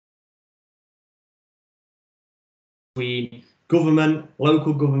between government,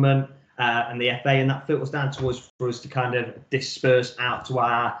 local government, and the FA, and that filters down to us for us to kind of disperse out to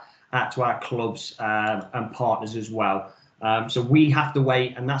our clubs and partners as well. So we have to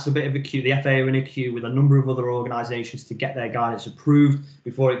wait, and that's a bit of a queue. The FA are in a queue with a number of other organisations to get their guidance approved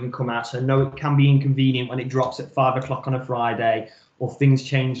before it can come out. So I know it can be inconvenient when it drops at 5 o'clock on a Friday or things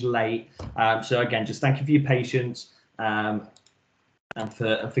change late. So again, just thank you for your patience and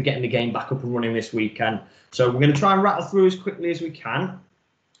for getting the game back up and running this weekend. So we're going to try and rattle through as quickly as we can.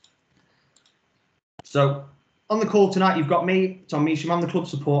 So on the call tonight, you've got me, Tom Measham. I'm the club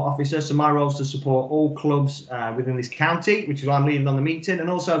support officer, so my role is to support all clubs within this county, which is why I'm leading on the meeting. And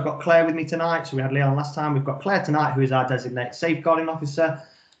also I've got Claire with me tonight. So we had Leon last time. We've got Claire tonight, who is our designated safeguarding officer.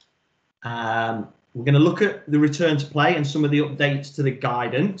 We're going to look at the return to play and some of the updates to the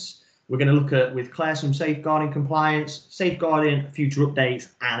guidance. We're going to look at, with Claire, some safeguarding compliance, safeguarding, future updates,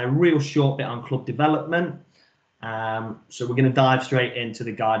 and a real short bit on club development. So we're going to dive straight into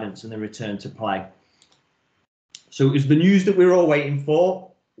the guidance and the return to play. So it was the news that we were all waiting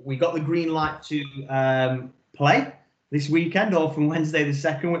for. We got the green light to play this weekend, or from Wednesday the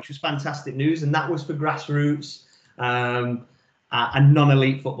 2nd, which was fantastic news. And that was for grassroots and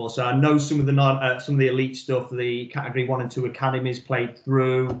non-elite football. So I know some of the elite stuff, the Category 1 and 2 academies played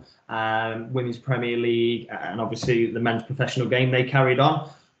through, Women's Premier League, and obviously the men's professional game, they carried on.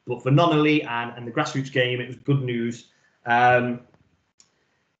 But for non-elite and the grassroots game, it was good news.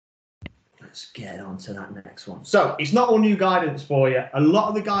 Let's get on to that next one. So it's not all new guidance for you. A lot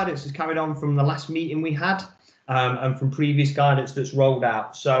of the guidance is carried on from the last meeting we had and from previous guidance that's rolled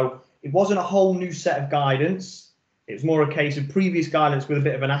out. So it wasn't a whole new set of guidance. It was more a case of previous guidance with a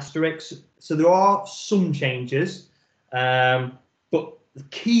bit of an asterisk. So there are some changes. But the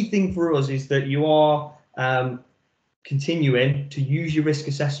key thing for us is that you are continuing to use your risk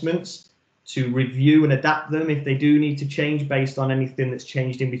assessments to review and adapt them if they do need to change based on anything that's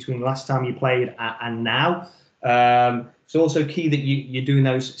changed in between last time you played and now. It's also key that you're doing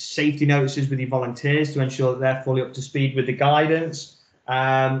those safety notices with your volunteers to ensure that they're fully up to speed with the guidance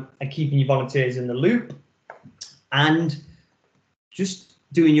and keeping your volunteers in the loop, and just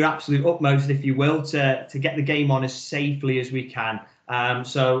doing your absolute utmost, if you will, to get the game on as safely as we can.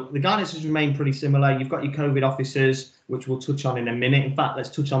 So the guidance has remained pretty similar. You've got your COVID officers, which we'll touch on in a minute. In fact, let's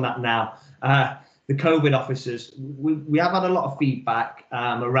touch on that now. The COVID officers, we have had a lot of feedback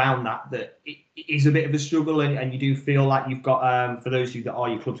around that it is a bit of a struggle, and you do feel like you've got, for those of you that are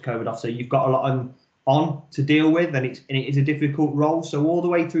your club's COVID officer, you've got a lot on to deal with, and it is a difficult role. So all the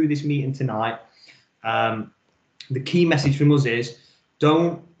way through this meeting tonight, the key message from us is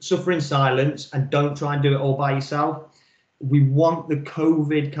don't suffer in silence and don't try and do it all by yourself. We want the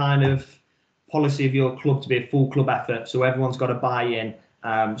COVID kind of policy of your club to be a full club effort, so everyone's got to buy in.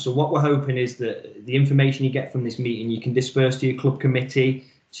 So what we're hoping is that the information you get from this meeting, you can disperse to your club committee,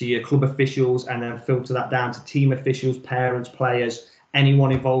 to your club officials, and then filter that down to team officials, parents, players,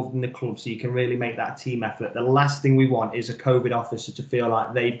 anyone involved in the club, so you can really make that a team effort. The last thing we want is a COVID officer to feel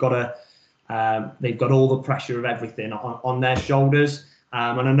like they've got all the pressure of everything on their shoulders.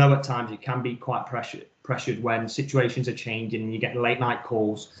 And I know at times it can be quite pressured when situations are changing and you get late night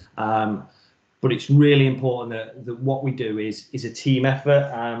calls. But it's really important that what we do is a team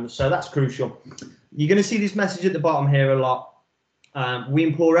effort. So that's crucial. You're going to see this message at the bottom here a lot. We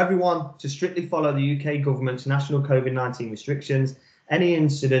implore everyone to strictly follow the UK government's national COVID-19 restrictions. Any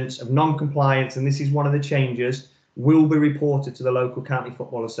incidents of non-compliance, and this is one of the changes, will be reported to the local county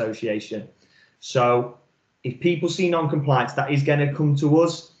football association. So if people see non-compliance, that is going to come to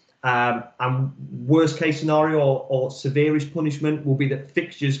us. And worst case scenario or severest punishment will be that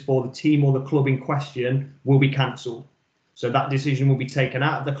fixtures for the team or the club in question will be cancelled. So that decision will be taken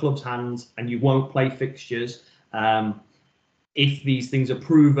out of the club's hands, and you won't play fixtures if these things are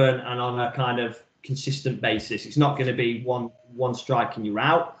proven and on a kind of consistent basis. It's not going to be one strike and you're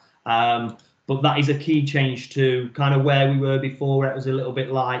out. But that is a key change to kind of where we were before, where it was a little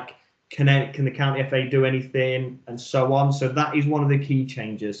bit like, can the county FA do anything, and so on. So that is one of the key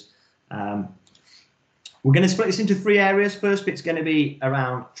changes. We're going to split this into 3 areas. First bit's going to be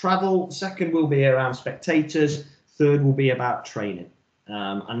around travel. Second will be around spectators. Third will be about training.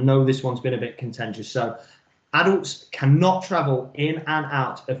 I know this one's been a bit contentious. So adults cannot travel in and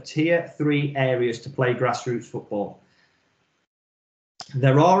out of Tier 3 areas to play grassroots football.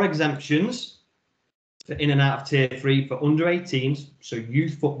 There are exemptions for in and out of Tier 3 for under 18s, so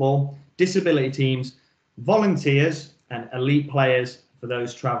youth football, disability teams, volunteers, and elite players for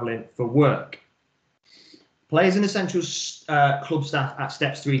those travelling for work. Players and essential club staff at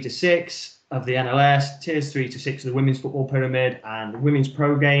steps 3 to 6, of the NLS, tiers 3 to 6 of the women's football pyramid, and the women's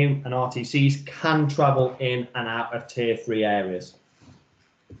pro game and RTCs can travel in and out of tier 3 areas.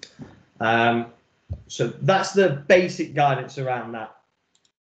 So that's the basic guidance around that.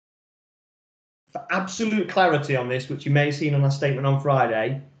 For absolute clarity on this, which you may have seen on our statement on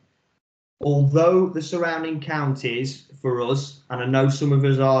Friday, although the surrounding counties for us, and I know some of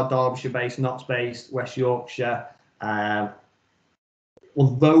us are Derbyshire-based, Notts-based, West Yorkshire,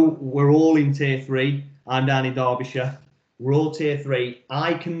 although we're all in tier 3, I'm down in Derbyshire, we're all tier 3,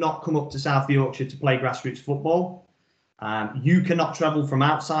 I cannot come up to South Yorkshire to play grassroots football. You cannot travel from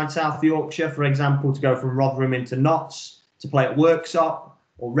outside South Yorkshire, for example, to go from Rotherham into Notts to play at Worksop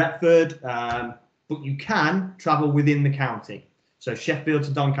or Retford, but you can travel within the county. So Sheffield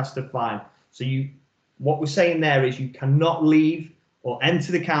to Doncaster, fine. So what we're saying there is you cannot leave or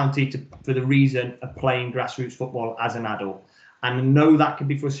enter the county for the reason of playing grassroots football as an adult. And I know that can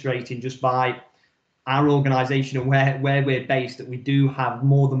be frustrating just by our organisation and where we're based, that we do have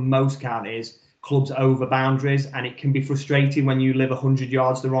more than most counties clubs over boundaries, and it can be frustrating when you live 100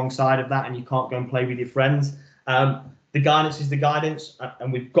 yards the wrong side of that and you can't go and play with your friends. The guidance is the guidance,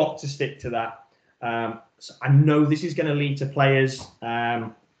 and we've got to stick to that. So I know this is going to lead to players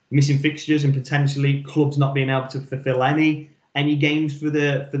missing fixtures and potentially clubs not being able to fulfil any games for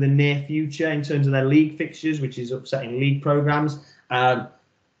the near future in terms of their league fixtures, which is upsetting league programs.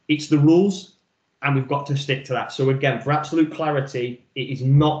 It's the rules, and we've got to stick to that. So again, for absolute clarity, it is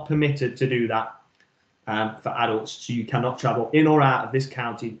not permitted to do that for adults. So you cannot travel in or out of this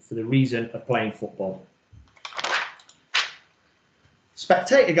county for the reason of playing football.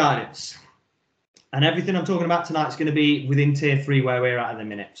 Spectator guidance. And everything I'm talking about tonight is going to be within tier 3 where we're at the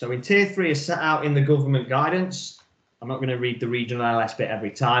minute. So in tier 3 is set out in the government guidance. I'm not going to read the regional LS bit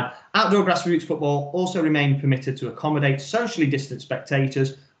every time. Outdoor grassroots football also remain permitted to accommodate socially distant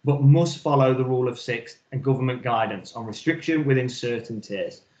spectators, but must follow the rule of 6 and government guidance on restriction within certain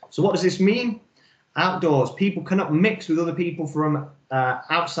tiers. So what does this mean? Outdoors, people cannot mix with other people from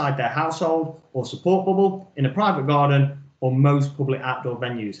outside their household or support bubble in a private garden or most public outdoor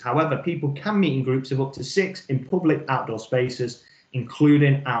venues. However, people can meet in groups of up to 6 in public outdoor spaces,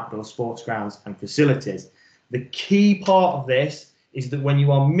 including outdoor sports grounds and facilities. The key part of this is that when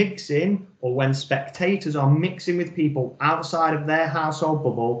you are mixing, or when spectators are mixing with people outside of their household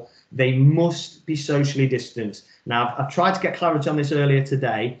bubble, they must be socially distanced. Now, I've tried to get clarity on this earlier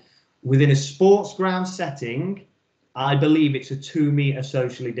today. Within a sports ground setting, I believe it's a 2 metre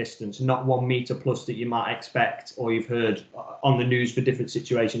socially distanced, not 1 metre plus that you might expect or you've heard on the news for different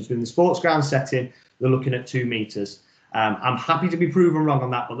situations. Within the sports ground setting, they're looking at 2 metres. I'm happy to be proven wrong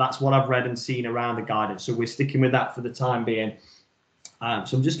on that, but that's what I've read and seen around the guidance. So we're sticking with that for the time being.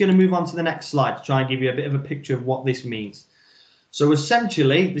 So I'm just going to move on to the next slide to try and give you a bit of a picture of what this means. So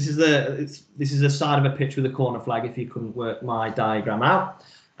essentially, this is a side of a pitch with a corner flag if you couldn't work my diagram out.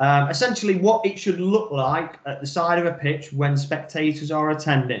 Essentially what it should look like at the side of a pitch when spectators are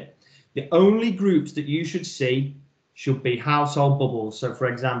attending. The only groups that you should see should be household bubbles. So for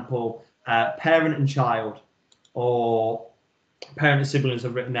example, parent and child, or parent and siblings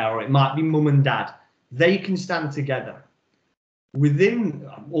have written there, or it might be mum and dad. They can stand together. Within,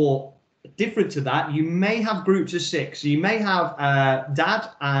 or different to that, you may have groups of 6. So you may have dad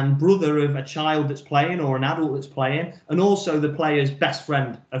and brother of a child that's playing or an adult that's playing, and also the player's best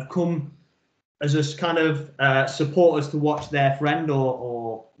friend have come as a kind of supporters to watch their friend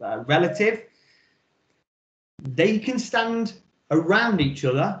or relative. They can stand around each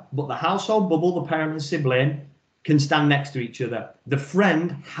other, but the household bubble, the parent and sibling, can stand next to each other. The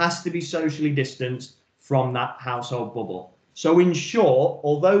friend has to be socially distanced from that household bubble. So in short,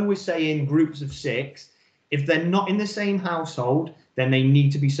 although we're saying groups of 6, if they're not in the same household, then they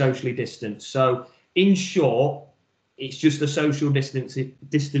need to be socially distanced. So in short, it's just a social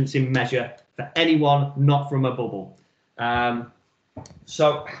distancing measure for anyone not from a bubble.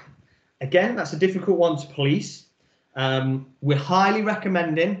 So again, that's a difficult one to police. We're highly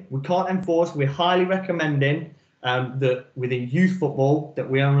recommending, we can't enforce, we're highly recommending that within youth football that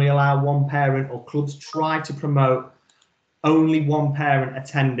we only allow 1 parent, or clubs try to promote only 1 parent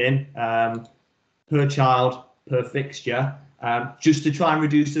attending per child per fixture, just to try and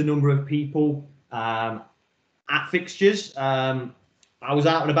reduce the number of people at fixtures. I was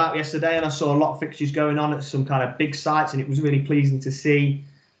out and about yesterday and I saw a lot of fixtures going on at some kind of big sites, and it was really pleasing to see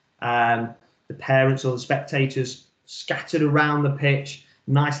the parents or the spectators scattered around the pitch,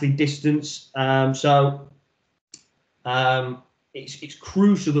 nicely distanced. It's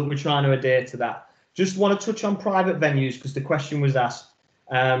crucial that we're trying to adhere to that. Just want to touch on private venues because the question was asked.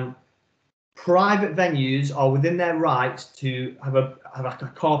 Private venues are within their rights to have like a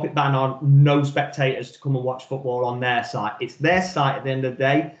carpet ban on, no spectators to come and watch football on their site. It's their site at the end of the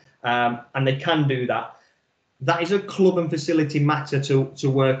day, and they can do that. That is a club and facility matter to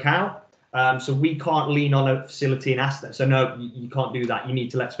work out. So we can't lean on a facility and ask them. So no, you can't do that. You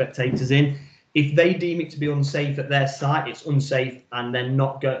need to let spectators in. If they deem it to be unsafe at their site, it's unsafe, and they're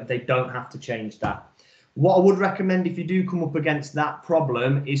not they don't have to change that. What I would recommend if you do come up against that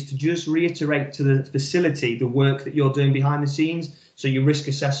problem is to just reiterate to the facility the work that you're doing behind the scenes. So your risk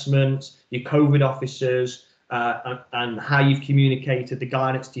assessments, your COVID officers, and how you've communicated the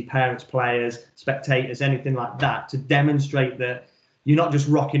guidance to your parents, players, spectators, anything like that, to demonstrate that you're not just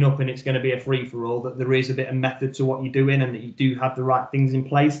rocking up and it's going to be a free-for-all, that there is a bit of method to what you're doing and that you do have the right things in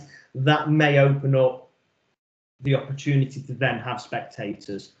place. That may open up the opportunity to then have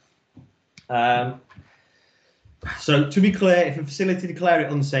spectators. So to be clear, if a facility declare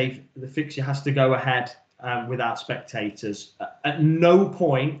it unsafe, the fixture has to go ahead without spectators. At no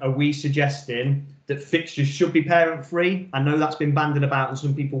point are we suggesting that fixtures should be parent-free. I know that's been bandied about and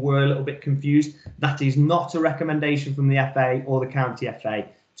some people were a little bit confused. That is not a recommendation from the FA or the county FA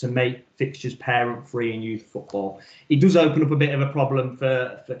to make fixtures parent-free in youth football. It does open up a bit of a problem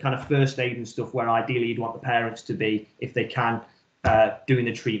for kind of first aid and stuff, where ideally you'd want the parents to be, if they can, doing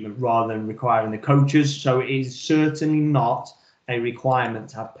the treatment rather than requiring the coaches. So it is certainly not a requirement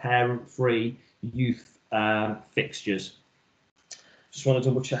to have parent-free youth fixtures. Just want to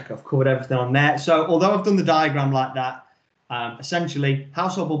double check I've covered everything on there. So although I've done the diagram like that, essentially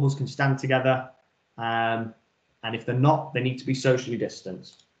household bubbles can stand together, and if they're not, they need to be socially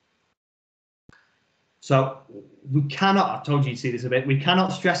distanced. So we cannot, I've told you to see this a bit, we cannot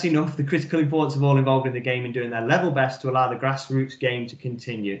stress enough the critical importance of all involved in the game and doing their level best to allow the grassroots game to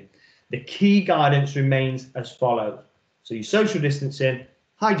continue. The key guidance remains as follows. So your social distancing,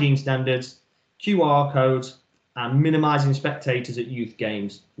 hygiene standards, QR codes, and minimising spectators at youth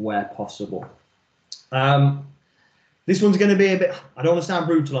games where possible. This one's going to be a bit, I don't want to sound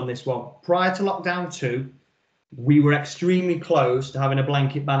brutal on this one. Prior to lockdown 2, we were extremely close to having a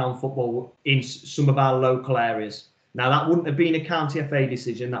blanket ban on football in some of our local areas. Now, that wouldn't have been a county FA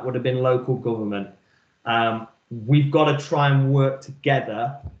decision, that would have been local government. We've got to try and work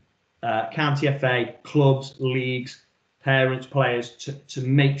together, county FA, clubs, leagues, parents, players, to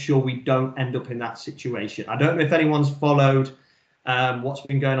make sure we don't end up in that situation. I don't know if anyone's followed what's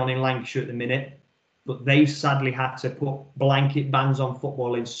been going on in Lancashire at the minute, but they've sadly had to put blanket bans on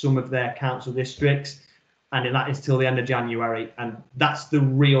football in some of their council districts, and that is till the end of January. And that's the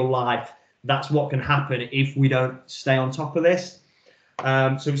real life. That's what can happen if we don't stay on top of this.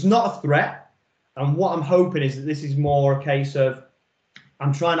 So it's not a threat. And what I'm hoping is that this is more a case of,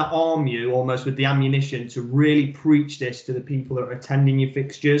 I'm trying to arm you almost with the ammunition to really preach this to the people that are attending your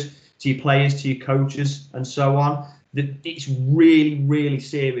fixtures, to your players, to your coaches, and so on, that it's really, really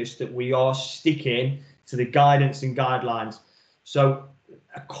serious that we are sticking to the guidance and guidelines. So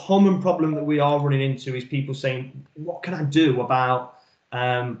a common problem that we are running into is people saying, what can I do about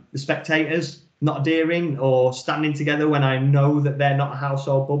the spectators not adhering or standing together when I know that they're not a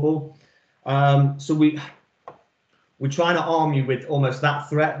household bubble? So we're trying to arm you with almost that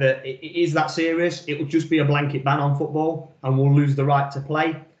threat that it is that serious. It will just be a blanket ban on football and we'll lose the right to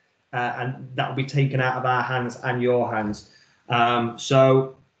play, and that will be taken out of our hands and your hands.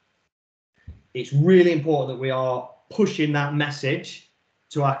 So it's really important that we are pushing that message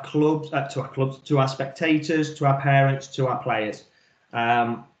to our clubs, to our spectators, to our parents, to our players.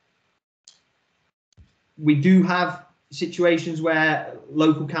 We do have situations where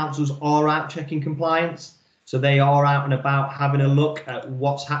local councils are out checking compliance. So they are out and about having a look at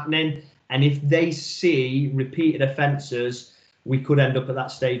what's happening. And if they see repeated offences, we could end up at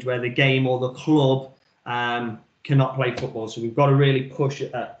that stage where the game or the club cannot play football. So we've got to really push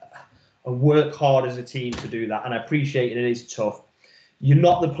and work hard as a team to do that. And I appreciate it is tough. You're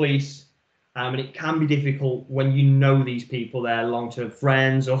not the police, and it can be difficult when you know these people, they're long-term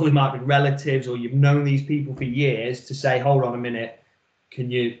friends, or they might be relatives, or you've known these people for years, to say, hold on a minute,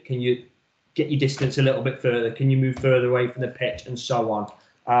 can you get your distance a little bit further? Can you move further away from the pitch, and so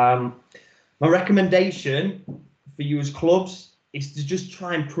on? My recommendation for you as clubs is to just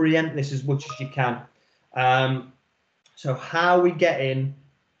try and preempt this as much as you can. So how are we getting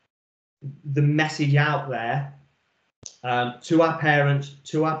the message out there to our parents,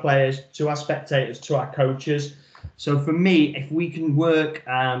 to our players, to our spectators, to our coaches? So for me, if we can work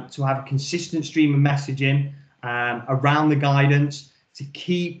to have a consistent stream of messaging around the guidance, to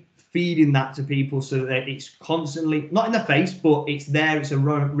keep feeding that to people so that it's constantly, not in the face, but it's there, it's a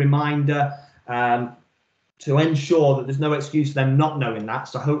reminder, to ensure that there's no excuse for them not knowing that.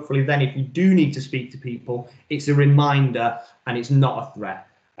 So hopefully then if you do need to speak to people, it's a reminder and it's not a threat.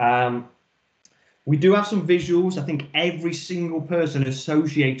 We do have some visuals. I think every single person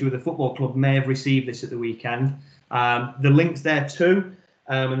associated with the football club may have received this at the weekend. The link's there too.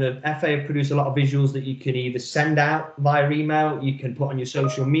 And the FA have produced a lot of visuals that you can either send out via email, you can put on your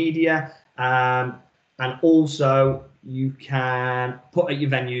social media, and also you can put at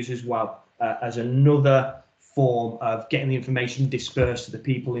your venues as well, as another form of getting the information dispersed to the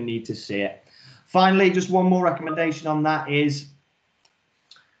people who need to see it. Finally, just one more recommendation on that is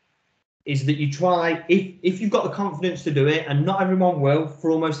that you try, if you've got the confidence to do it, and not everyone will,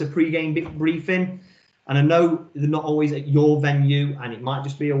 for almost a pre-game briefing. And I know they're not always at your venue, and it might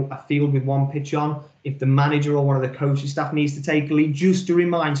just be a field with one pitch on. If the manager or one of the coaching staff needs to take a lead, just to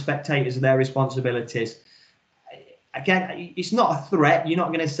remind spectators of their responsibilities. Again, it's not a threat. You're not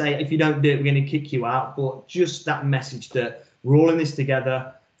going to say, if you don't do it, we're going to kick you out. But just that message that we're all in this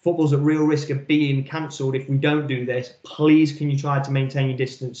together. Football's at real risk of being cancelled if we don't do this. Please, can you try to maintain your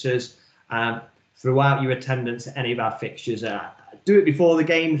distances throughout your attendance at any of our fixtures? Do it before the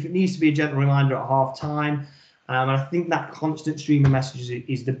game. If it needs to be a gentle reminder at half time. And I think that constant stream of messages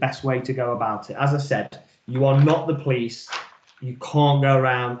is the best way to go about it. As I said, you are not the police. You can't go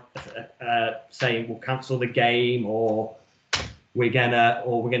around saying we'll cancel the game or we're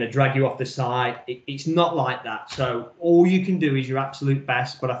gonna drag you off the side. It's not like that. So all you can do is your absolute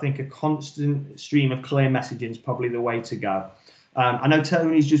best. But I think a constant stream of clear messaging is probably the way to go. I know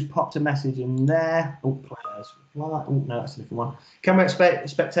Tony's just popped a message in there. Oh, players. Oh, no, that's a different one. Can we expect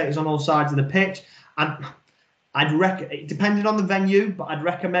spectators on all sides of the pitch? Depending on the venue, but I'd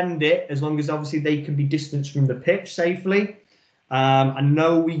recommend it as long as obviously they can be distanced from the pitch safely. I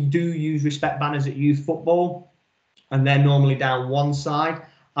know we do use respect banners at youth football, and they're normally down one side.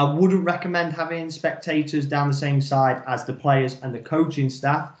 I wouldn't recommend having spectators down the same side as the players and the coaching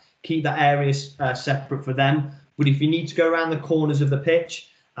staff. Keep that area separate for them. But if you need to go around the corners of the pitch,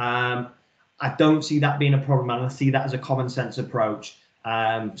 I don't see that being a problem, and I see that as a common sense approach.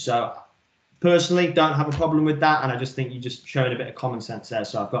 So personally, don't have a problem with that, and I just think you're just showing a bit of common sense there.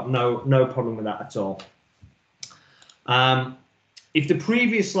 So I've got no problem with that at all. If the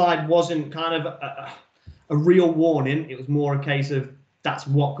previous slide wasn't kind of a real warning, it was more a case of that's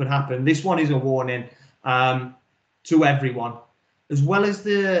what could happen. This one is a warning to everyone, as well as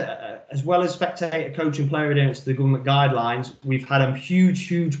spectator, coach, and player adherence to the government guidelines. We've had a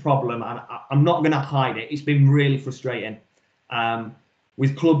huge problem, and I'm not going to hide it. It's been really frustrating.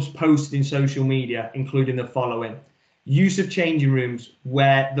 With clubs posting social media, including the following: use of changing rooms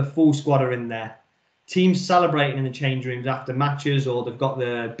where the full squad are in there. Teams celebrating in the change rooms after matches, or they've got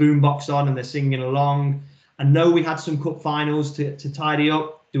the boombox on and they're singing along. I know we had some cup finals to tidy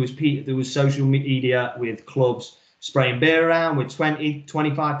up. There was social media with clubs spraying beer around with 20,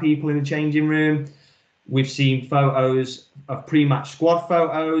 25 people in the changing room. We've seen photos of pre-match squad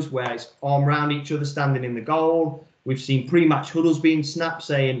photos where it's arm around each other standing in the goal. We've seen pre-match huddles being snapped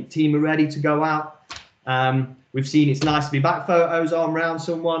saying team are ready to go out. We've seen it's nice to be back photos arm around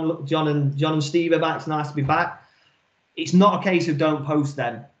someone. Look, John and Steve are back. It's nice to be back. It's not a case of don't post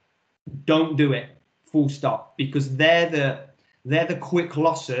them. Don't do it. Full stop. Because they're the quick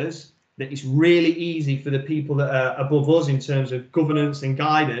losses that it's really easy for the people that are above us in terms of governance and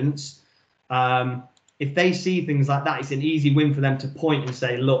guidance. If they see things like that, it's an easy win for them to point and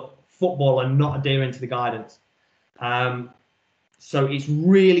say, look, football are not adhering to the guidance. So it's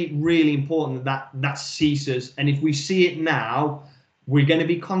really important that ceases. And if we see it now, we're going to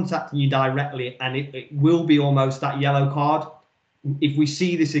be contacting you directly, and it will be almost that yellow card. If we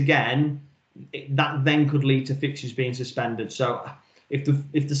see this again, that then could lead to fixtures being suspended. So if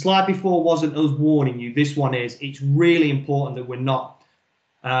the slide before wasn't us warning you, this one is. It's really important that we're not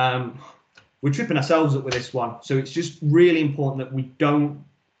we're tripping ourselves up with this one. So it's just really important that we don't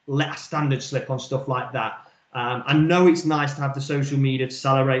let a standard slip on stuff like that. I know it's nice to have the social media to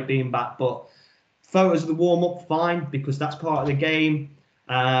celebrate being back, but photos of the warm-up, fine, because that's part of the game.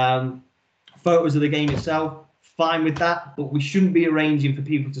 Photos of the game itself, fine with that, but we shouldn't be arranging for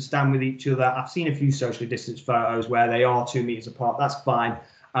people to stand with each other. I've seen a few socially distanced photos where they are 2 meters apart, that's fine.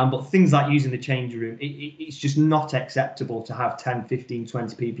 But things like using the changing room, it's just not acceptable to have 10, 15,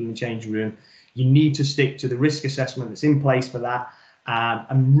 20 people in the changing room. You need to stick to the risk assessment that's in place for that.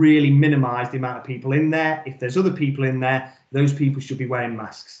 And really minimise the amount of people in there. If there's other people in there, those people should be wearing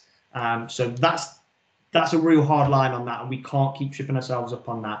masks. So that's a real hard line on that, and we can't keep tripping ourselves up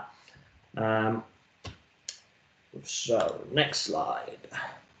on that. So next slide.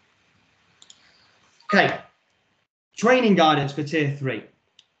 Okay, training guidance for Tier 3.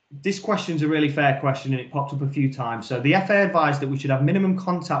 this question's a really fair question, and it popped up a few times. So the FA advised that we should have minimum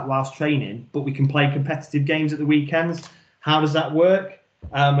contact whilst training, but we can play competitive games at the weekends. How does that work?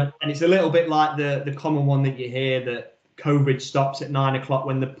 And it's a little bit like the common one that you hear, that COVID stops at 9 o'clock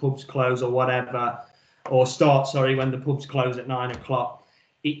when the pubs close or whatever, or when the pubs close at 9 o'clock.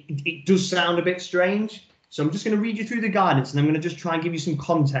 It does sound a bit strange. So I'm just going to read you through the guidance, and I'm going to just try and give you some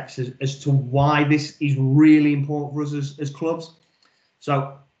context as to why this is really important for us as clubs.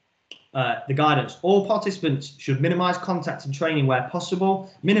 So the guidance: all participants should minimise contact in training where possible,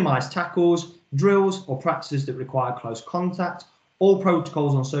 minimise tackles, drills or practices that require close contact. All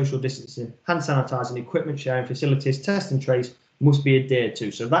protocols on social distancing, hand sanitising, equipment sharing, facilities, test and trace must be adhered to.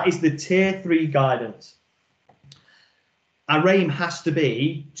 So that is the Tier 3 guidance. Our aim has to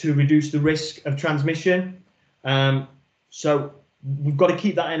be to reduce the risk of transmission. So we've got to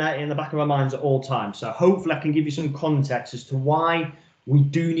keep that in the back of our minds at all times. So hopefully I can give you some context as to why we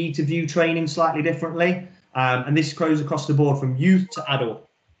do need to view training slightly differently. And this goes across the board from youth to adult.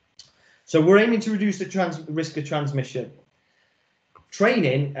 So we're aiming to reduce the risk of transmission.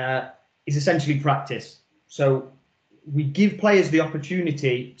 Training is essentially practice. So we give players the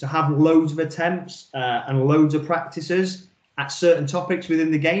opportunity to have loads of attempts and loads of practices at certain topics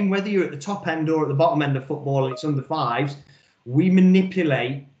within the game, whether you're at the top end or at the bottom end of football and it's under fives. We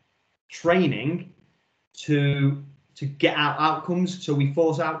manipulate training to get out outcomes. So we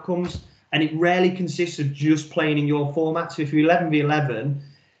force outcomes, and it rarely consists of just playing in your format. So if you're 11v11,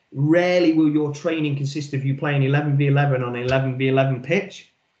 rarely will your training consist of you playing 11v11 on an 11v11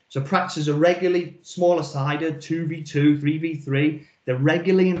 pitch. So practices are regularly smaller sided, 2v2, 3v3. They're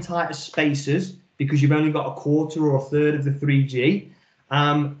regularly in tighter spaces because you've only got a quarter or a third of the 3G.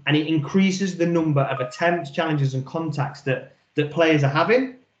 And it increases the number of attempts, challenges and contacts that players are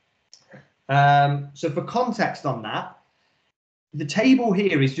having. So for context on that, the table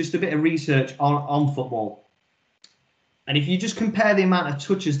here is just a bit of research on football. And if you just compare the amount of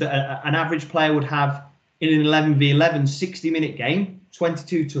touches that an average player would have in an 11v11 60-minute game,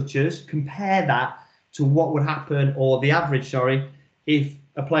 22 touches, compare that to what would happen, or the average, sorry, if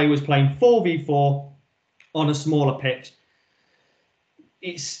a player was playing 4v4 on a smaller pitch.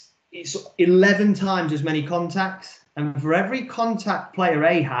 It's 11 times as many contacts. And for every contact player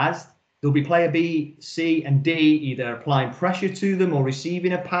A has, there'll be player B, C, and D either applying pressure to them or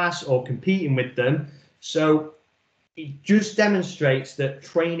receiving a pass or competing with them. So it just demonstrates that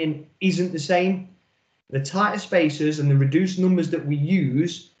training isn't the same. The tighter spaces and the reduced numbers that we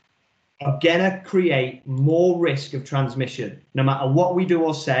use are going to create more risk of transmission. No matter what we do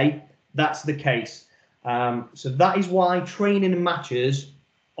or say, that's the case. So that is why training and matches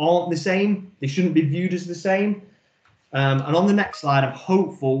aren't the same. They shouldn't be viewed as the same. And on the next slide, I'm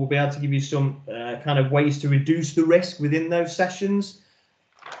hopeful we'll be able to give you some kind of ways to reduce the risk within those sessions.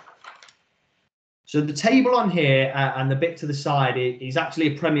 So the table on here and the bit to the side is actually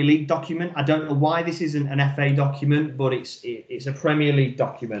a Premier League document. I don't know why this isn't an FA document, but it's a Premier League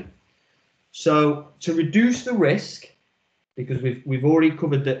document. So to reduce the risk, because we've already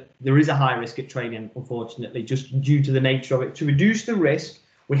covered that there is a high risk at training, unfortunately, just due to the nature of it. To reduce the risk,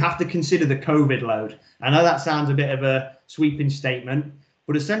 we have to consider the COVID load. I know that sounds a bit of a sweeping statement,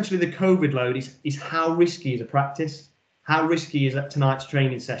 but essentially the COVID load is how risky is a practice, how risky is tonight's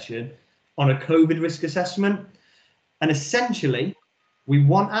training session on a COVID risk assessment. And essentially, we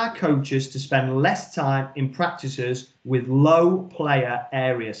want our coaches to spend less time in practices with low player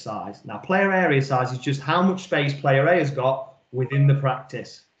area size. Now, player area size is just how much space player A has got within the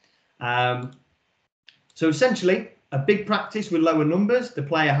practice. So essentially, a big practice with lower numbers, the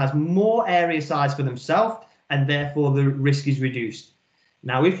player has more area size for themselves, and therefore the risk is reduced.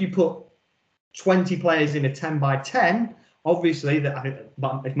 Now, if you put 20 players in a 10 by 10, obviously, if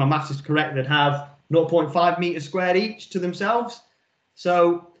my maths is correct, they'd have 0.5 meters squared each to themselves.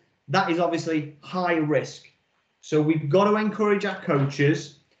 So that is obviously high risk. So we've got to encourage our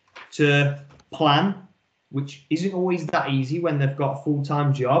coaches to plan, which isn't always that easy when they've got a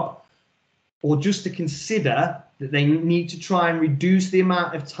full-time job, or just to consider that they need to try and reduce the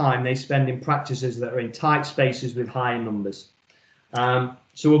amount of time they spend in practices that are in tight spaces with higher numbers.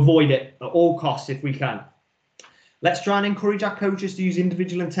 So avoid it at all costs if we can. Let's try and encourage our coaches to use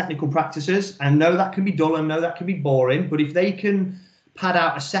individual and technical practices. And know that can be dull and know that can be boring, but if they can pad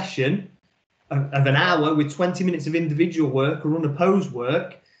out a session of an hour with 20 minutes of individual work or unopposed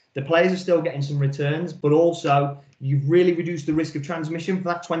work, the players are still getting some returns, but also you've really reduced the risk of transmission for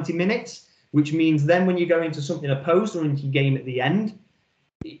that 20 minutes, which means then when you go into something opposed or into your game at the end,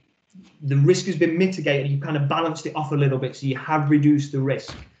 the risk has been mitigated. You've kind of balanced it off a little bit, so you have reduced the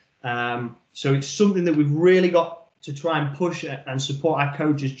risk. So it's something that we've really got to try and push and support our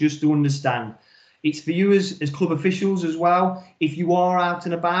coaches just to understand. It's for you as club officials as well. If you are out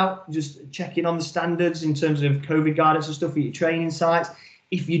and about, just checking on the standards in terms of COVID guidance and stuff at your training sites.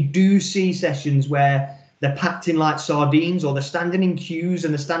 If you do see sessions where they're packed in like sardines, or they're standing in queues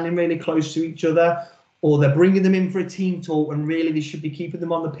and they're standing really close to each other, or they're bringing them in for a team talk and really they should be keeping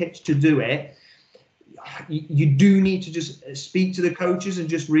them on the pitch to do it, you do need to just speak to the coaches and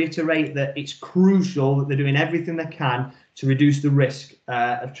just reiterate that it's crucial that they're doing everything they can to reduce the risk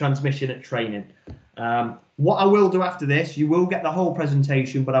of transmission at training. What I will do after this, you will get the whole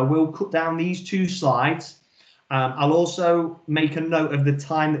presentation, but I will cut down these 2 slides. I'll also make a note of the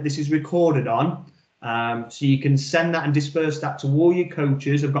time that this is recorded on, so you can send that and disperse that to all your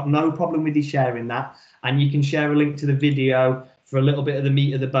coaches. I've got no problem with you sharing that, and you can share a link to the video for a little bit of the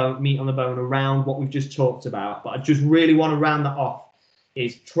meat on the bone around what we've just talked about. But I just really want to round that off.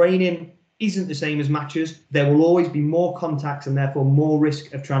 Is training isn't the same as matches. There will always be more contacts and therefore more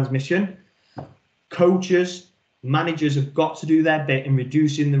risk of transmission. Coaches, managers have got to do their bit in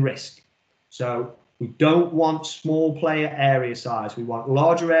reducing the risk. So we don't want small player area size. We want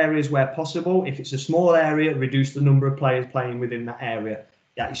larger areas where possible. If it's a small area, reduce the number of players playing within that area.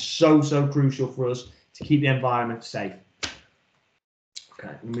 That is so, so crucial for us to keep the environment safe.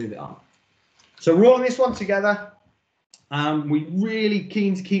 Okay, we'll move it on. So we're all in this one together. We're really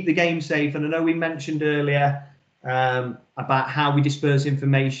keen to keep the game safe. And I know we mentioned earlier about how we disperse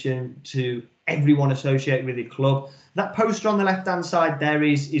information to everyone associated with the club. That poster on the left-hand side there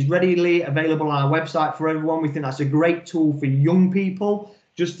is readily available on our website for everyone. We think that's a great tool for young people,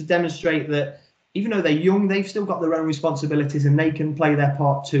 just to demonstrate that even though they're young, they've still got their own responsibilities and they can play their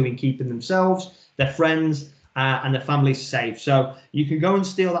part too in keeping themselves, their friends, and their families safe. So you can go and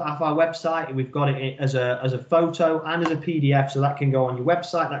steal that off our website. We've got it as a photo and as a PDF, so that can go on your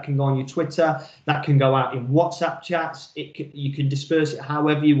website, that can go on your Twitter, that can go out in WhatsApp chats. You can disperse it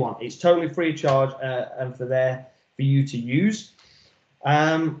however you want. It's totally free of charge and for you to use.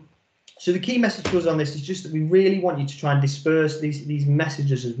 So the key message for us on this is just that we really want you to try and disperse these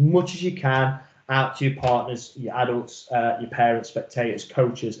messages as much as you can out to your partners, your adults, your parents, spectators,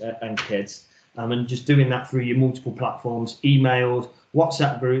 coaches, and kids. And just doing that through your multiple platforms, emails,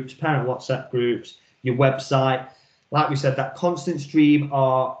 WhatsApp groups, parent WhatsApp groups, your website. Like we said, that constant stream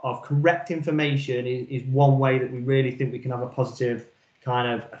of correct information is one way that we really think we can have a positive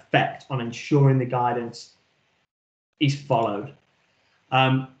kind of effect on ensuring the guidance is followed.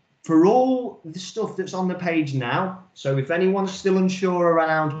 For all the stuff that's on the page now, so if anyone's still unsure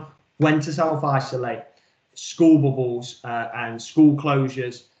around when to self-isolate, school bubbles and school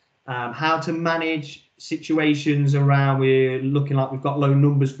closures, how to manage situations around we're looking like we've got low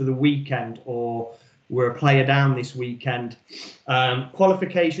numbers for the weekend, or we're a player down this weekend.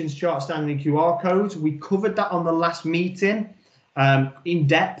 Qualifications, chart standing QR codes. We covered that on the last meeting in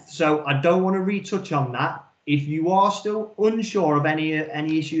depth, so I don't want to retouch on that. If you are still unsure of any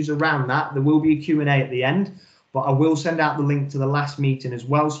issues around that, there will be a Q&A at the end, but I will send out the link to the last meeting as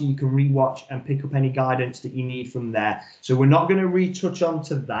well, so you can rewatch and pick up any guidance that you need from there. So we're not going to retouch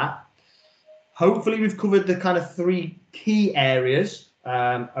onto that. Hopefully we've covered the kind of 3 key areas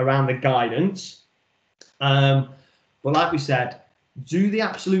around the guidance. But like we said, do the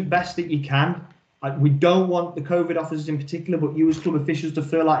absolute best that you can. We don't want the COVID officers in particular, but you as club officials, to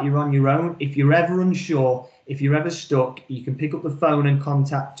feel like you're on your own. If you're ever unsure, if you're ever stuck, you can pick up the phone and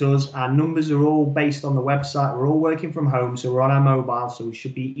contact us. Our numbers are all based on the website. We're all working from home, so we're on our mobile, so we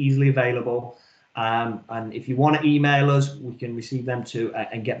should be easily available. And if you want to email us, we can receive them too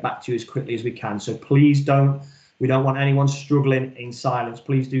and get back to you as quickly as we can. So please we don't want anyone struggling in silence.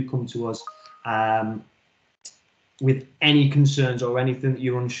 Please do come to us with any concerns or anything that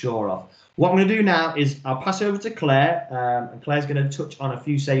you're unsure of. What I'm going to do now is I'll pass over to Claire, and Claire's going to touch on a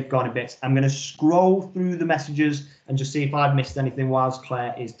few safeguarding bits. I'm going to scroll through the messages and just see if I've missed anything whilst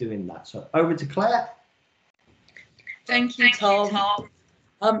Claire is doing that. So over to Claire. Thank you, Tom.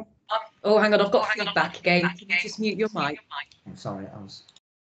 Oh, hang on, I've got feedback again. Can you just mute your mic? I'm sorry,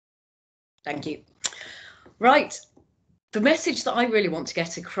 Thank you. Right. The message that I really want to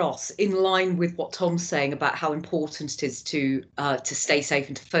get across, in line with what Tom's saying about how important it is to stay safe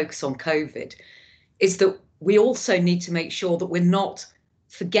and to focus on COVID, is that we also need to make sure that we're not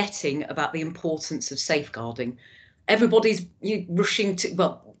forgetting about the importance of safeguarding. Everybody's rushing to,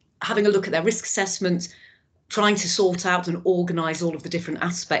 well, having a look at their risk assessments, trying to sort out and organise all of the different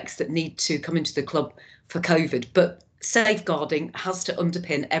aspects that need to come into the club for COVID. But safeguarding has to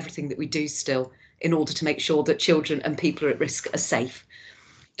underpin everything that we do still, in order to make sure that children and people at risk are safe.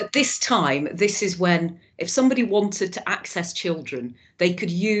 At this time, this is when, if somebody wanted to access children, they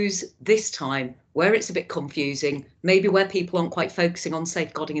could use this time where it's a bit confusing, maybe where people aren't quite focusing on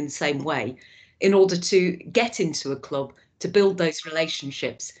safeguarding in the same way, in order to get into a club, to build those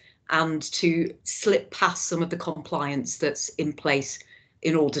relationships and to slip past some of the compliance that's in place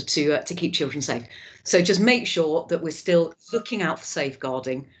in order to keep children safe. So just make sure that we're still looking out for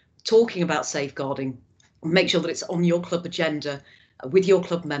safeguarding, talking about safeguarding, make sure that it's on your club agenda with your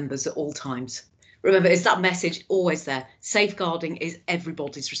club members at all times. Remember, is that message always there? Safeguarding is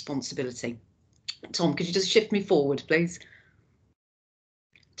everybody's responsibility. Tom, could you just shift me forward, please?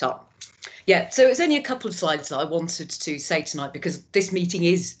 Tom. Yeah, so it's only a couple of slides that I wanted to say tonight, because this meeting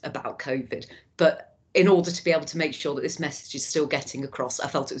is about COVID, but in order to be able to make sure that this message is still getting across, I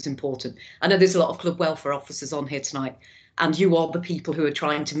felt it was important. I know there's a lot of club welfare officers on here tonight, and you are the people who are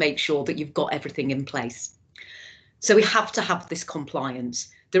trying to make sure that you've got everything in place. So we have to have this compliance.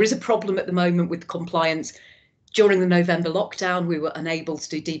 There is a problem at the moment with compliance. During the November lockdown, we were unable to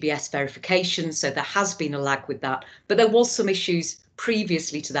do DBS verification, so there has been a lag with that, but there was some issues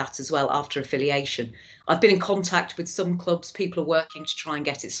previously to that as well after affiliation. I've been in contact with some clubs, people are working to try and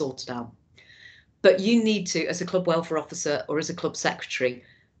get it sorted out. But you need to, as a club welfare officer or as a club secretary,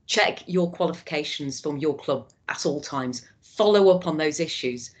 check your qualifications from your club at all times, follow up on those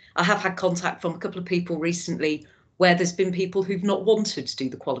issues. I have had contact from a couple of people recently where there's been people who've not wanted to do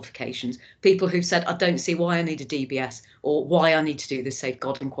the qualifications, people who've said, I don't see why I need a DBS or why I need to do this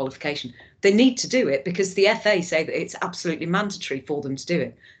safeguarding qualification. They need to do it because the FA say that it's absolutely mandatory for them to do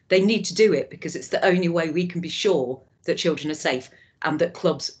it. They need to do it because it's the only way we can be sure that children are safe and that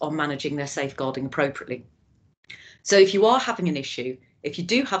clubs are managing their safeguarding appropriately. So if you are having an issue, if you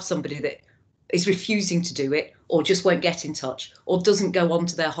do have somebody that is refusing to do it or just won't get in touch or doesn't go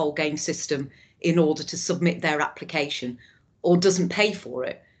onto their whole game system in order to submit their application or doesn't pay for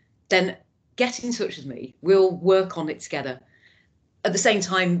it, then get in touch with me. We'll work on it together. At the same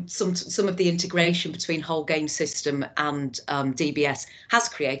time, some of the integration between whole game system and DBS has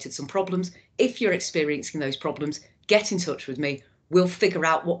created some problems. If you're experiencing those problems, get in touch with me. We'll figure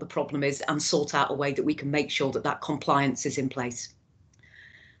out what the problem is and sort out a way that we can make sure that that compliance is in place.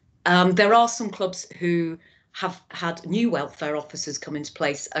 There are some clubs who have had new welfare officers come into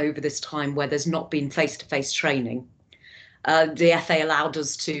place over this time where there's not been face-to-face training. The FA allowed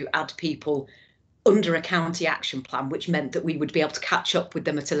us to add people under a county action plan, which meant that we would be able to catch up with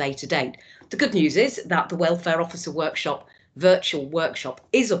them at a later date. The good news is that the welfare officer workshop, virtual workshop,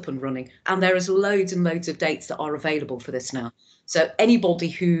 is up and running, and there is loads and loads of dates that are available for this now. So anybody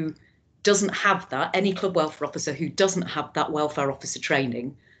who doesn't have that, any club welfare officer who doesn't have that welfare officer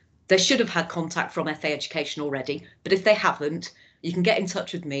training, they should have had contact from FA Education already, but if they haven't, you can get in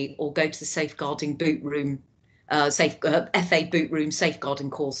touch with me or go to the Safeguarding Boot Room, FA Boot Room Safeguarding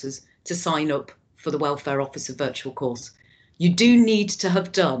courses to sign up for the Welfare Officer virtual course. You do need to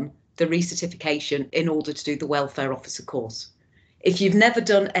have done the recertification in order to do the Welfare Officer course. If you've never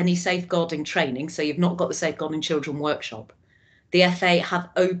done any safeguarding training, so you've not got the Safeguarding Children workshop, the FA have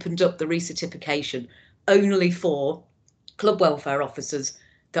opened up the recertification only for club welfare officers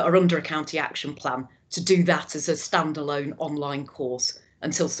that are under a county action plan to do that as a standalone online course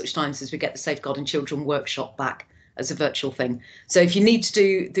until such times as we get the Safeguarding Children workshop back as a virtual thing. So if you need to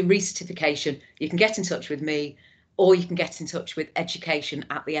do the recertification, you can get in touch with me or you can get in touch with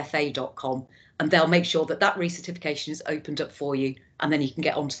education@thefa.com and they'll make sure that that recertification is opened up for you and then you can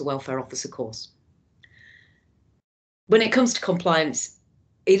get onto the welfare officer course. When it comes to compliance,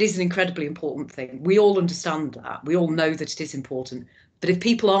 it is an incredibly important thing. We all understand that. We all know that it is important. But if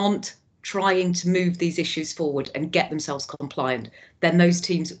people aren't trying to move these issues forward and get themselves compliant, then those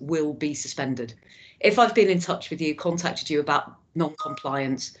teams will be suspended. If I've been in touch with you, contacted you about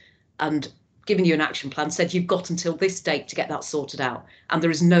non-compliance and given you an action plan, said you've got until this date to get that sorted out and there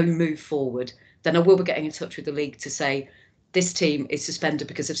is no move forward, then I will be getting in touch with the league to say this team is suspended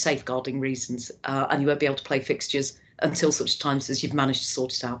because of safeguarding reasons and you won't be able to play fixtures until such times as you've managed to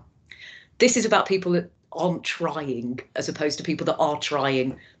sort it out. This is about people that aren't trying as opposed to people that are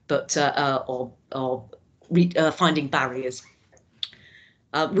trying but are finding barriers.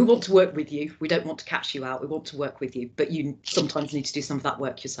 We want to work with you. We don't want to catch you out. We want to work with you, but you sometimes need to do some of that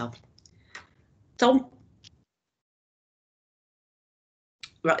work yourself. Tom?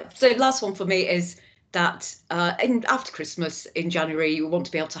 Right, so last one for me is that after Christmas in January, we want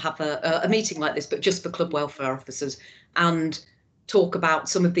to be able to have a meeting like this, but just for club welfare officers and talk about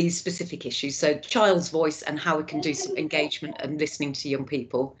some of these specific issues. So child's voice and how we can do some engagement and listening to young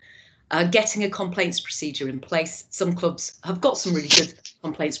people. Getting a complaints procedure in place. Some clubs have got some really good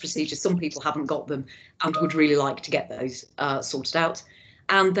complaints procedures. Some people haven't got them and would really like to get those sorted out.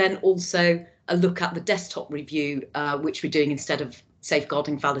 and then also a look at the desktop review, which we're doing instead of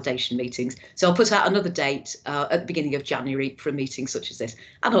safeguarding validation meetings. So I'll put out another date at the beginning of January for a meeting such as this,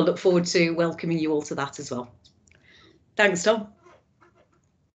 and I'll look forward to welcoming you all to that as well. Thanks, Tom.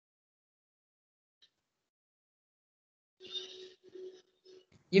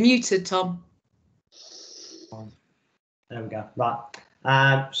 You're muted, Tom. There we go.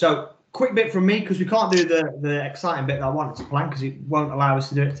 Right. So quick bit from me, because we can't do the exciting bit that I wanted to plan because it won't allow us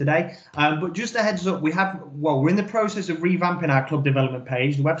to do it today. But just a heads up, we're in the process of revamping our club development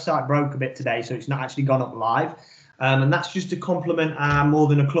page. The website broke a bit today, so it's not actually gone up live. And that's just to complement our More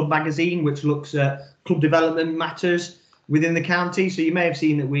Than a Club magazine, which looks at club development matters within the county. So you may have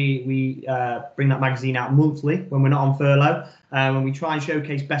seen that we bring that magazine out monthly when we're not on furlough, and we try and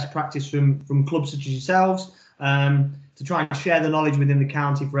showcase best practice from clubs such as yourselves, to try and share the knowledge within the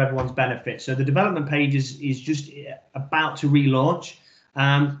county for everyone's benefit. So the development page is just about to relaunch.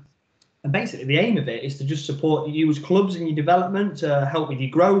 And basically the aim of it is to just support you as clubs in your development, to help with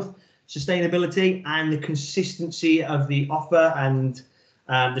your growth, sustainability, and the consistency of the offer and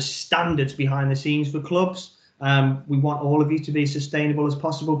the standards behind the scenes for clubs. We want all of you to be as sustainable as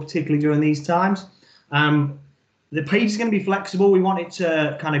possible, particularly during these times. The page is going to be flexible. We want it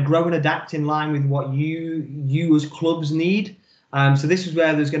to kind of grow and adapt in line with what you as clubs need. So this is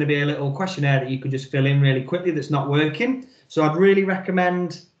where there's going to be a little questionnaire that you could just fill in really quickly that's not working. So I'd really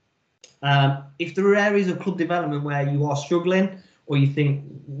recommend, if there are areas of club development where you are struggling, or you think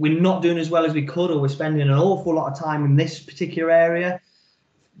we're not doing as well as we could, or we're spending an awful lot of time in this particular area,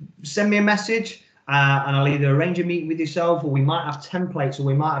 send me a message. And I'll either arrange a meeting with yourself, or we might have templates, or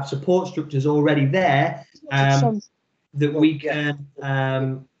we might have support structures already there that we can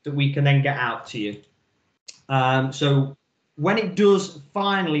then get out to you. So when it does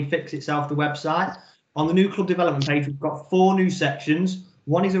finally fix itself, the website, on the new club development page, we've got 4 new sections.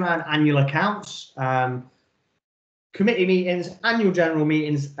 One is around annual accounts, committee meetings, annual general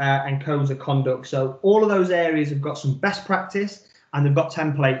meetings, and codes of conduct. So all of those areas have got some best practice, and they've got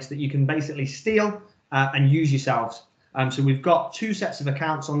templates that you can basically steal and use yourselves. So we've got 2 sets of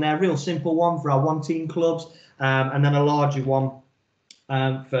accounts on there, real simple one for our 1-team clubs, and then a larger one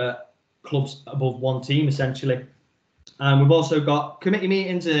for clubs above 1 team, essentially. We've also got committee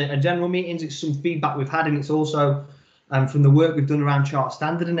meetings and general meetings. It's some feedback we've had, and it's also from the work we've done around chart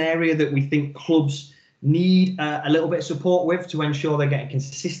standard, an area that we think clubs need a little bit of support with to ensure they're getting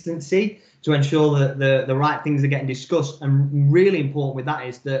consistency, to ensure that the right things are getting discussed. And really important with that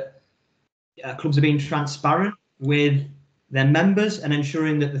is that clubs are being transparent with their members and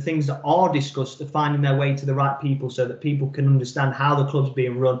ensuring that the things that are discussed are finding their way to the right people, so that people can understand how the club's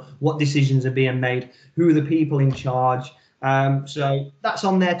being run, what decisions are being made, who are the people in charge. So that's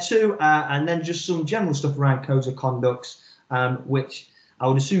on there too. And then just some general stuff around codes of conducts, which I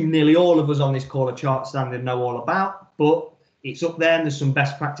would assume nearly all of us on this call at Chart Standard know all about, but it's up there, and there's some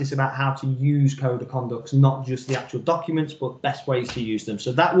best practice about how to use code of conducts, not just the actual documents, but best ways to use them.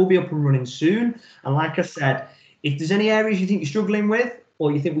 So that will be up and running soon. And like I said, if there's any areas you think you're struggling with,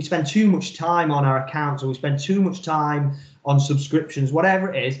 or you think we spend too much time on our accounts, or we spend too much time on subscriptions,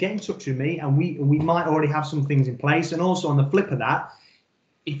 whatever it is, get in touch with me, and we might already have some things in place. And also on the flip of that,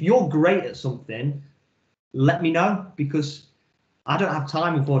 if you're great at something, let me know, because I don't have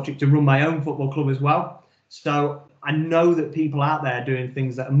time, unfortunately, to run my own football club as well. So I know that people out there are doing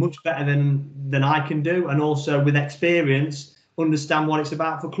things that are much better than I can do, and also with experience understand what it's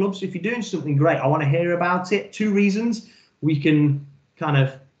about for clubs. So if you're doing something great, I want to hear about it. 2 reasons: we can kind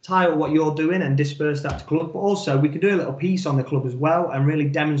of tie up what you're doing and disperse that to club, but also we can do a little piece on the club as well and really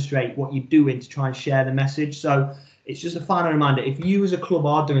demonstrate what you're doing to try and share the message. So it's just a final reminder: if you as a club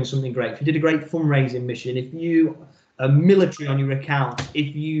are doing something great, if you did a great fundraising mission, if you are military on your account,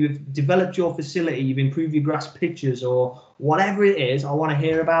 if you've developed your facility, you've improved your grass pitches, or whatever it is, I want to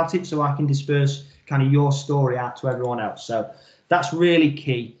hear about it so I can disperse kind of your story out to everyone else. So that's really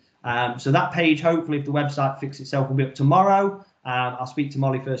key. So that page, hopefully, if the website fixes itself, will be up tomorrow. I'll speak to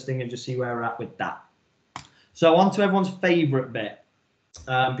Molly first thing and just see where we're at with that. So on to everyone's favourite bit.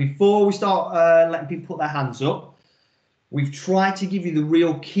 Before we start letting people put their hands up, we've tried to give you the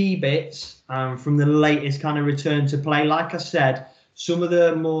real key bits from the latest kind of return to play. Like I said, some of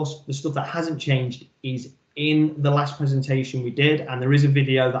the stuff that hasn't changed is in the last presentation we did, and there is a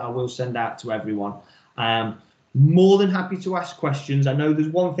video that I will send out to everyone. More than happy to ask questions. I know there's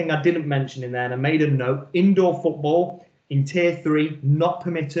one thing I didn't mention in there, and I made a note: indoor football in Tier 3 not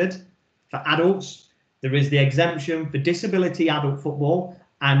permitted for adults. There is the exemption for disability adult football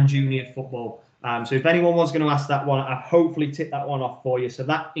and junior football. So if anyone was going to ask that one, I've hopefully ticked that one off for you. So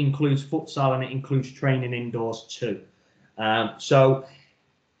that includes futsal, and it includes training indoors too. So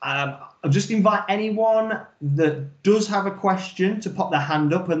I'll just invite anyone that does have a question to pop their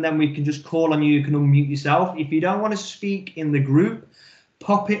hand up, and then we can just call on you. You can unmute yourself. If you don't want to speak in the group,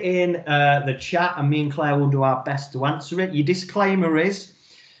 pop it in the chat, and me and Claire will do our best to answer it. Your disclaimer is,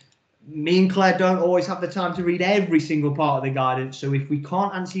 me and Claire don't always have the time to read every single part of the guidance. So if we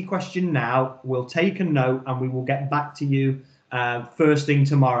can't answer your question now, we'll take a note and we will get back to you first thing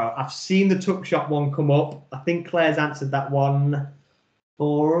tomorrow. I've seen the tuck shop one come up. I think Claire's answered that one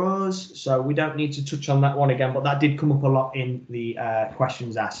for us, so we don't need to touch on that one again, but that did come up a lot in the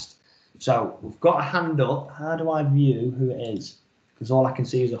questions asked. So we've got a hand up. How do I view who it is? Because all I can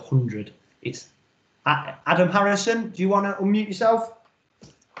see is 100. It's Adam Harrison. Do you want to unmute yourself?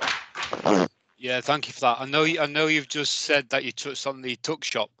 Yeah, thank you for that. I know you've just said that you touched on the tuck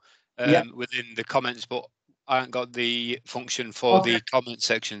shop within the comments, but I haven't got the function for the comment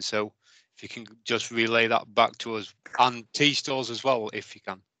section. So if you can just relay that back to us, and tea stores as well, if you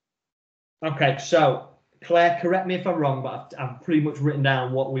can. Okay, so Claire, correct me if I'm wrong, but I've pretty much written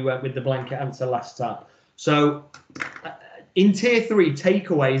down what we went with the blanket answer last time. So in tier 3,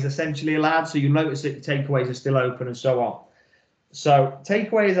 takeaways essentially allowed. So you'll notice that takeaways are still open and so on. So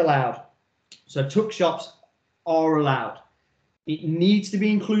takeaway is allowed. So tuck shops are allowed. It needs to be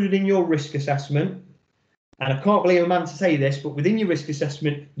included in your risk assessment. And I can't believe I'm man to say this, but within your risk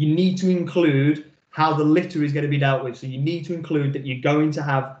assessment, you need to include how the litter is going to be dealt with. So you need to include that you're going to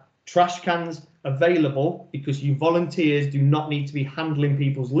have trash cans available, because you volunteers do not need to be handling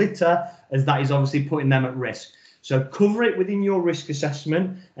people's litter, as that is obviously putting them at risk. So cover it within your risk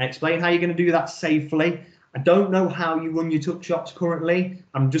assessment and explain how you're going to do that safely. I don't know how you run your tuck shops currently.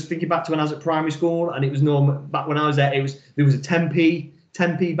 I'm just thinking back to when I was at primary school, and it was normal. Back when I was there, there was a 10p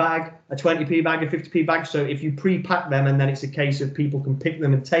bag, a 20p bag, a 50p bag. So if you pre-pack them, and then it's a case of people can pick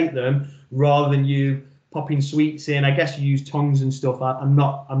them and take them, rather than you popping sweets in. I guess you use tongs and stuff. I'm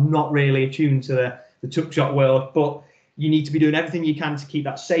not really attuned to the tuck shop world, but you need to be doing everything you can to keep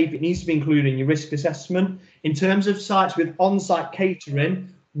that safe. It needs to be included in your risk assessment. In terms of sites with on-site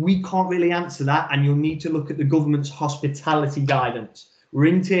catering, we can't really answer that, and you'll need to look at the government's hospitality guidance. We're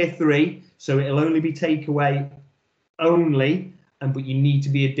in tier 3, so it'll only be takeaway only, but you need to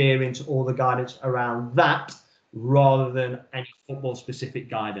be adhering to all the guidance around that, rather than any football specific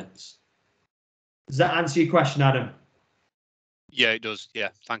guidance. Does that answer your question, Adam? Yeah, it does. Yeah,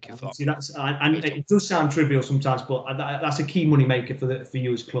 thank you for that. See, and it does sound trivial sometimes, but that's a key money maker for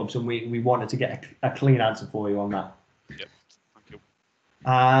you as clubs, and we wanted to get a clean answer for you on that. Yep. Thank you.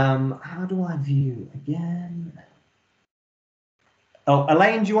 How do I view again? Oh,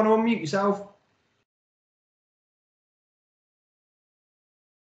 Elaine, do you want to unmute yourself?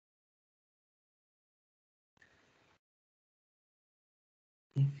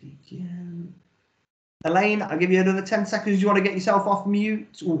 If you can. Elaine, I'll give you another 10 seconds. Do you want to get yourself off mute?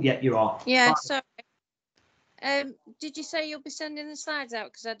 Oh, yeah, you are. Yeah, sorry. Did you say you'll be sending the slides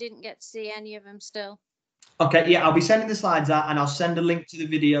out? Because I didn't get to see any of them still. Okay, yeah, I'll be sending the slides out, and I'll send a link to the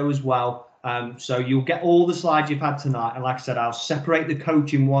video as well. So you'll get all the slides you've had tonight. And like I said, I'll separate the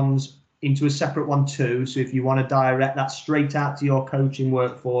coaching ones into a separate one too. So if you want to direct that straight out to your coaching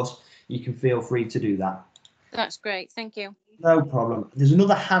workforce, you can feel free to do that. That's great. Thank you. No problem. There's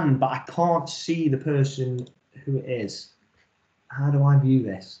another hand, but I can't see the person who it is. How do I view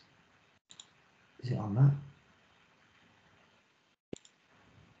this? Is it on that?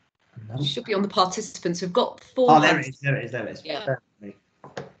 No. It should be on the participants. We've got 4. Oh, there it is. There it is. There it is. Yeah.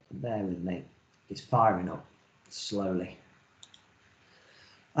 Bear with me. It's firing up slowly.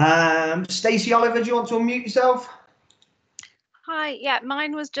 Stacey Oliver, do you want to unmute yourself? Hi, yeah,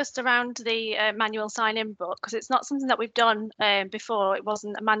 mine was just around the manual sign-in book, because it's not something that we've done before. It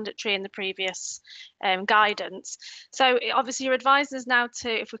wasn't mandatory in the previous guidance. So obviously your advisors now to,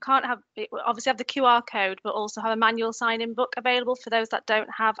 if we can't have, obviously have the QR code, but also have a manual sign-in book available for those that don't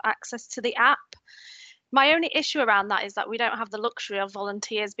have access to the app. My only issue around that is that we don't have the luxury of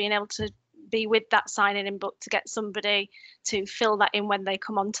volunteers being able to be with that sign-in book to get somebody to fill that in when they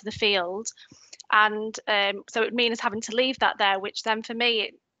come onto the field. And so it means having to leave that there, which then for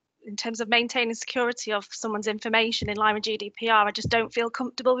me, in terms of maintaining security of someone's information in line with GDPR, I just don't feel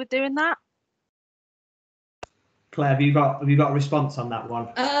comfortable with doing that. Claire, have you got a response on that one?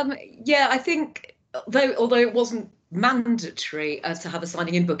 Yeah, I think although it wasn't mandatory to have a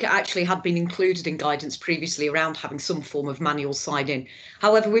signing in book, it actually had been included in guidance previously around having some form of manual sign in.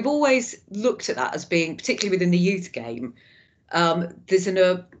 However, we've always looked at that as being, particularly within the youth game, there's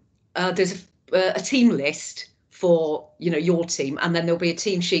a team list for your team, and then there'll be a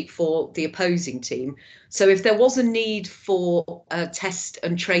team sheet for the opposing team. So if there was a need for a test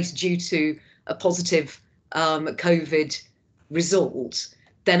and trace due to a positive COVID result,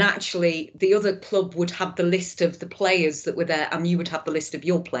 then actually the other club would have the list of the players that were there, and you would have the list of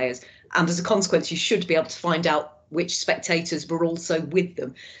your players. And as a consequence, you should be able to find out which spectators were also with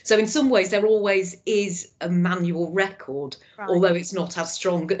them. So in some ways, there always is a manual record, Right. although it's not as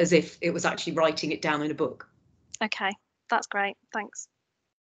strong as if it was actually writing it down in a book. Okay, that's great. Thanks.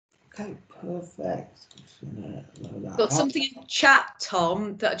 Okay, perfect. Got something in chat,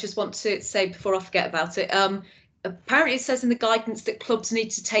 Tom, that I just want to say before I forget about it. Apparently it says in the guidance that clubs need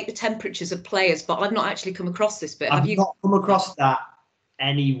to take the temperatures of players, but I've not actually come across this bit. I've not come across that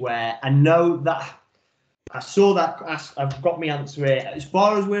anywhere. I know that I saw that. I've got my answer here. As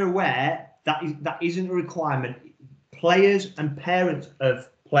far as we're aware, that isn't a requirement. Players and parents of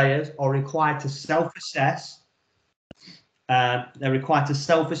players are required to self-assess. They're required to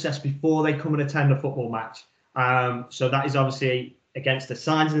self-assess before they come and attend a football match. So that is obviously against the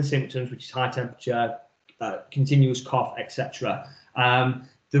signs and symptoms, which is high temperature, continuous cough, etc.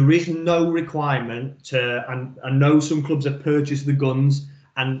 There is no requirement to, and I know some clubs have purchased the guns,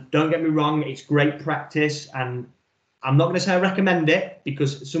 and don't get me wrong, it's great practice, and I'm not going to say I recommend it,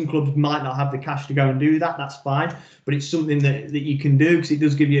 because some clubs might not have the cash to go and do that. That's fine, but it's something that you can do, because it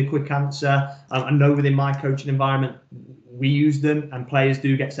does give you a quick answer. I know within my coaching environment, we use them, and players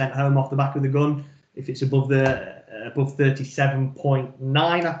do get sent home off the back of the gun if it's above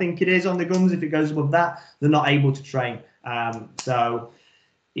 37.9, I think it is on the guns. If it goes above that, they're not able to train. So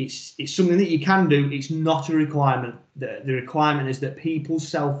it's something that you can do. It's not a requirement. The requirement is that people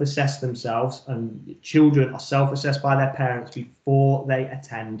self-assess themselves, and children are self-assessed by their parents before they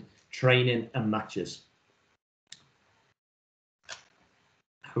attend training and matches.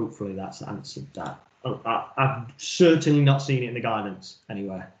 Hopefully that's answered that. I've certainly not seen it in the guidance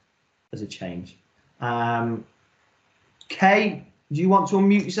anywhere as a change. Kay, do you want to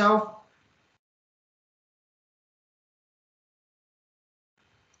unmute yourself?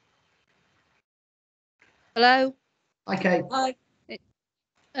 Hello. Okay. Hi.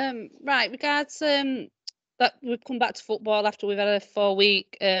 Right, regards that we've come back to football after we've had a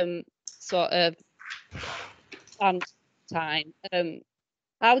 4-week sort of time.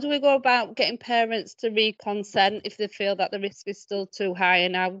 How do we go about getting parents to re-consent if they feel that the risk is still too high?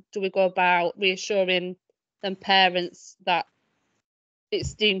 And how do we go about reassuring them parents that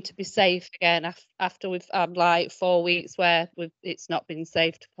it's deemed to be safe again after we've had like 4 weeks where it's not been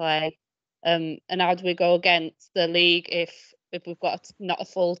safe to play? And how do we go against the league if we've got not a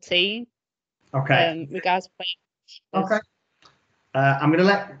full team? Okay. Regards playing. Okay. I'm going to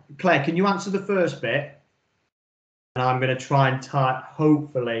let Claire. Can you answer the first bit? And I'm going to try and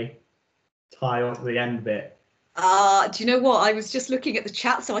hopefully tie up the end bit. Do you know what? I was just looking at the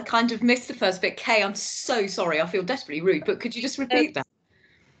chat, so I kind of missed the first bit. Kay, I'm so sorry. I feel desperately rude, but could you just repeat that?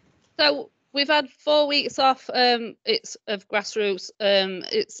 So we've had 4 weeks off. It's of grassroots.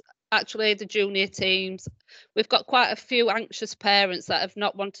 It's actually the junior teams. We've got quite a few anxious parents that have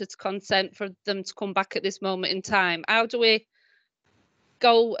not wanted to consent for them to come back at this moment in time. How do we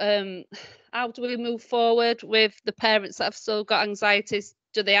go? How do we move forward with the parents that have still got anxieties?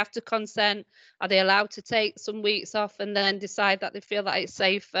 Do they have to consent? Are they allowed to take some weeks off and then decide that they feel that it's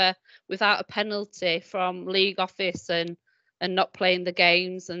safer without a penalty from league office and not playing the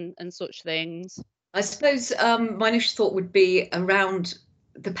games and such things? I suppose my initial thought would be around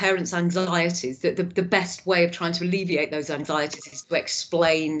the parents' anxieties. That the best way of trying to alleviate those anxieties is to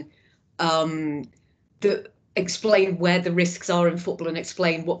explain explain where the risks are in football and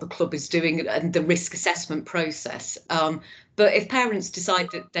explain what the club is doing and the risk assessment process. But if parents decide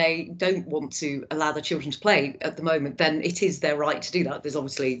that they don't want to allow their children to play at the moment, then it is their right to do that. There's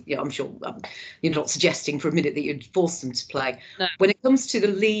obviously, I'm sure you're not suggesting for a minute that you'd force them to play. No. When it comes to the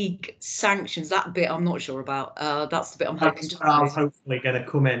league sanctions, that bit I'm not sure about. That's the bit I'm hoping to. I was hopefully going to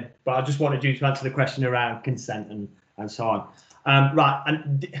come in, but I just wanted you to answer the question around consent and so on. Right,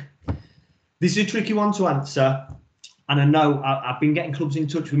 and this is a tricky one to answer, and I know I've been getting clubs in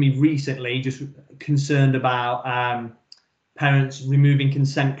touch with me recently, just concerned about parents removing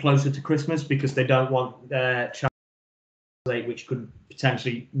consent closer to Christmas because they don't want their child to play, which could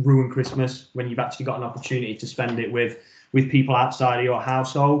potentially ruin Christmas when you've actually got an opportunity to spend it with people outside of your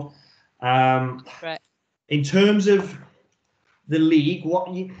household. Right. In terms of the league,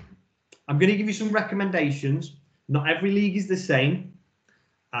 I'm going to give you some recommendations. Not every league is the same.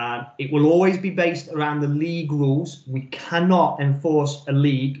 It will always be based around the league rules. We cannot enforce a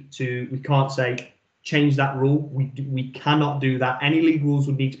league we can't say change that rule. We cannot do that. Any league rules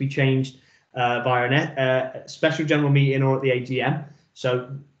would need to be changed via a special general meeting or at the AGM. So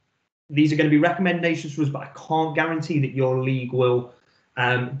these are going to be recommendations for us, but I can't guarantee that your league will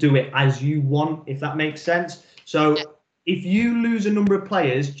do it as you want, if that makes sense. So if you lose a number of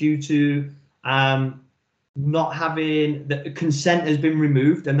players due to not having the consent has been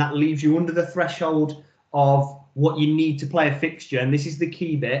removed, and that leaves you under the threshold of what you need to play a fixture, and this is the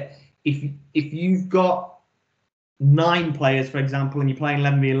key bit. If you've got 9 players, for example, and you're playing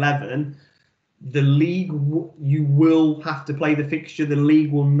 11v11, the league, you will have to play the fixture. The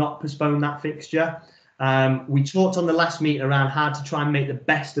league will not postpone that fixture. We talked on the last meeting around how to try and make the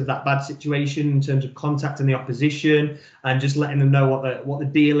best of that bad situation in terms of contacting the opposition and just letting them know what the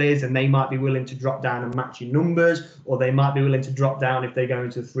deal is, and they might be willing to drop down and match your numbers, or they might be willing to drop down if they go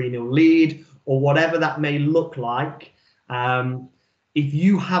into a 3-0 lead, or whatever that may look like. If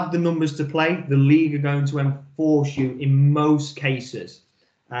you have the numbers to play, the league are going to enforce you in most cases.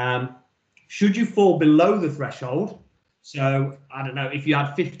 Should you fall below the threshold, so I don't know, if you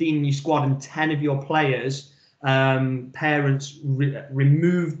had 15 in your squad and 10 of your players, parents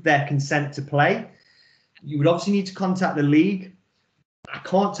removed their consent to play, you would obviously need to contact the league. I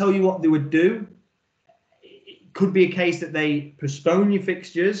can't tell you what they would do. It could be a case that they postpone your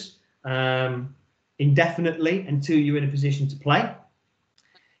fixtures indefinitely until you're in a position to play.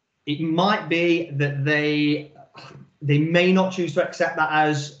 It might be that they may not choose to accept that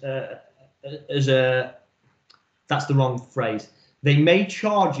as a, that's the wrong phrase. They may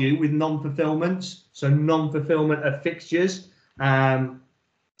charge you with non-fulfillments, so non-fulfillment of fixtures.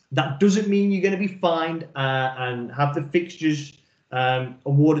 That doesn't mean you're going to be fined and have the fixtures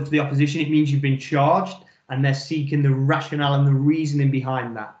awarded to the opposition. It means you've been charged, and they're seeking the rationale and the reasoning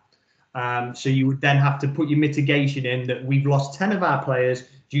behind that. So you would then have to put your mitigation in that we've lost 10 of our players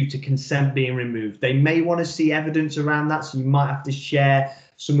due to consent being removed. They may want to see evidence around that, so you might have to share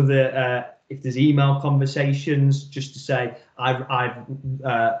some of the if there's email conversations, just to say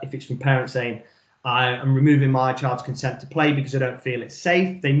if it's from parents saying I am removing my child's consent to play because I don't feel it's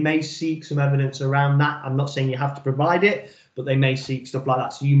safe. They may seek some evidence around that. I'm not saying you have to provide it, but they may seek stuff like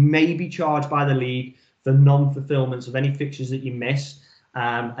that. So you may be charged by the league for non-fulfillments of any fixtures that you miss,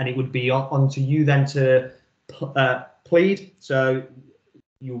 and it would be on to you then to plead. So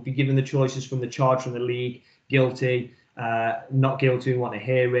you'll be given the choices from the charge from the league: guilty, not guilty, we want a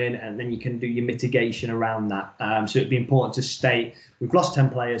hearing, and then you can do your mitigation around that. So it'd be important to state we've lost 10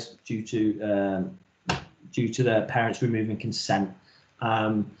 players due to the parents removing consent.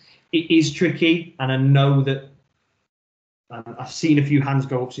 It is tricky, and I know that I've seen a few hands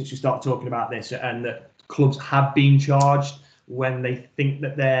go up since we started talking about this, and that clubs have been charged when they think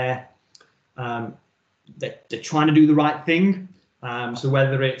that they're trying to do the right thing. So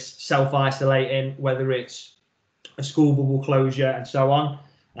whether it's self-isolating, whether it's a school bubble closure, and so on.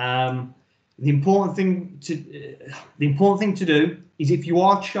 The important thing to do is, if you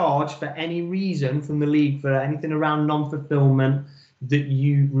are charged for any reason from the league for anything around non-fulfillment, that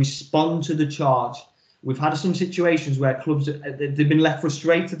you respond to the charge. We've had some situations where clubs they've been left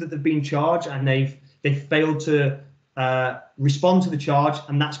frustrated that they've been charged, and they've failed to respond to the charge,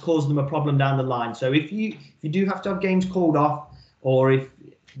 and that's caused them a problem down the line. So if you do have to have games called off, or if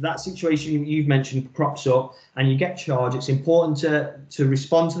that situation you've mentioned crops up and you get charged, it's important to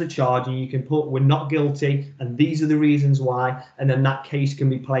respond to the charge, and you can put we're not guilty and these are the reasons why, and then that case can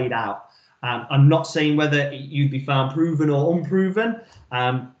be played out. I'm not saying whether you'd be found proven or unproven,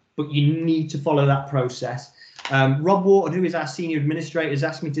 but you need to follow that process. Rob Wharton, who is our senior administrator, has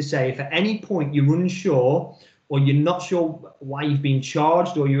asked me to say if at any point you're unsure or you're not sure why you've been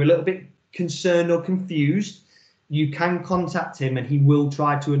charged, or you're a little bit concerned or confused, you can contact him and he will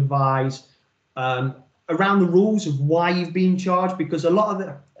try to advise around the rules of why you've been charged, because a lot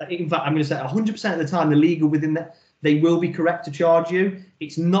of in fact, I'm going to say 100% of the time, the league are within that. They will be correct to charge you.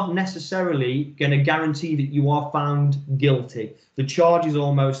 It's not necessarily going to guarantee that you are found guilty. The charge is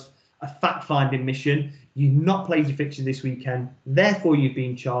almost a fact-finding mission. You've not played your fixture this weekend, therefore you've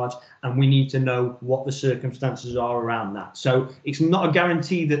been charged, and we need to know what the circumstances are around that. So it's not a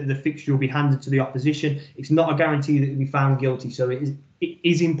guarantee that the fixture will be handed to the opposition. It's not a guarantee that you'll be found guilty. So it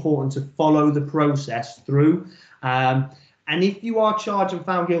is important to follow the process through. And if you are charged and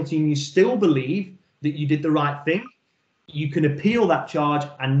found guilty and you still believe that you did the right thing, you can appeal that charge,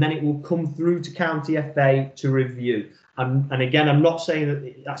 and then it will come through to County FA to review. And again, I'm not saying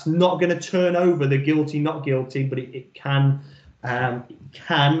that that's not going to turn over the guilty, not guilty, but it can, and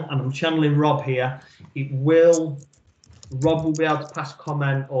I'm channeling Rob here, Rob will be able to pass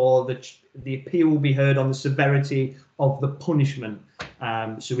comment, or the appeal will be heard on the severity of the punishment.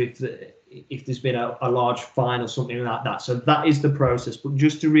 So if there's been a large fine or something like that. So that is the process. But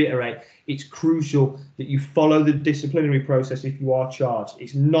just to reiterate, it's crucial that you follow the disciplinary process if you are charged.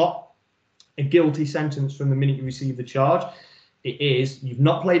 It's not a guilty sentence from the minute you receive the charge. It is, you've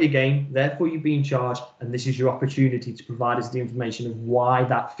not played a game, therefore you've been charged, and this is your opportunity to provide us the information of why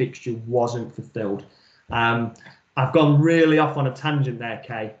that fixture wasn't fulfilled. I've gone really off on a tangent there,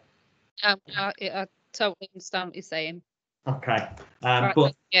 Kay. I totally understand what you're saying. Okay. Right,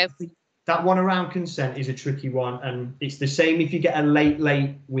 but that one around consent is a tricky one, and it's the same if you get a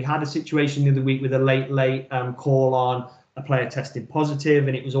late. We had a situation the other week with a late call on a player tested positive,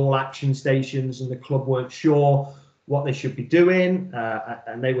 and it was all action stations, and the club weren't sure what they should be doing,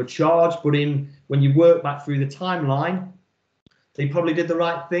 and they were charged. But when you work back through the timeline, they probably did the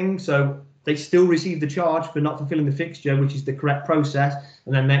right thing. So they still received the charge for not fulfilling the fixture, which is the correct process.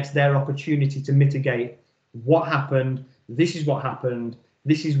 And then next, their opportunity to mitigate what happened. This is what happened.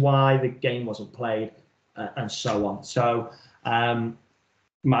 This is why the game wasn't played, and so on. So my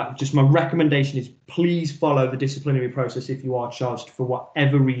recommendation is please follow the disciplinary process if you are charged for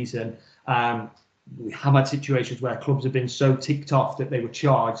whatever reason. We have had situations where clubs have been so ticked off that they were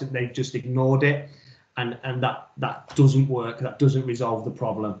charged that they've just ignored it, and that doesn't work. That doesn't resolve the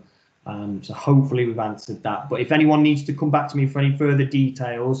problem. So hopefully we've answered that. But if anyone needs to come back to me for any further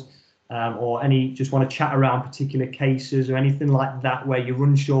details, or just want to chat around particular cases or anything like that where you're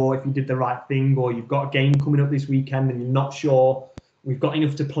unsure if you did the right thing, or you've got a game coming up this weekend and you're not sure, we've got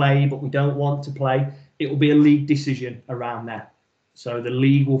enough to play but we don't want to play, it will be a league decision around there. So the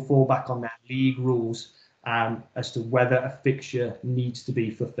league will fall back on their league rules as to whether a fixture needs to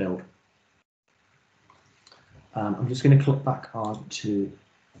be fulfilled. I'm just going to click back on to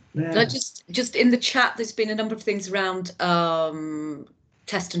there. Just in the chat, there's been a number of things around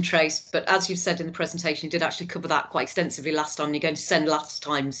test and trace, but as you said in the presentation, you did actually cover that quite extensively last time. You're going to send last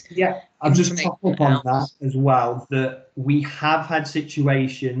time's. Yeah, I'll just top up on that as well, that we have had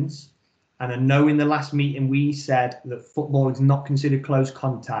situations, and I know in the last meeting we said that football is not considered close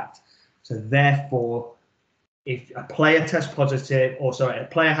contact. So therefore, if a player tests positive, or sorry, a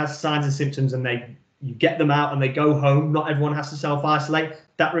player has signs and symptoms and you get them out and they go home, not everyone has to self-isolate.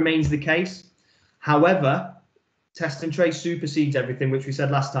 That remains the case. However, test and trace supersedes everything, which we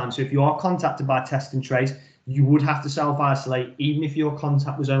said last time. So if you are contacted by test and trace, you would have to self-isolate, even if your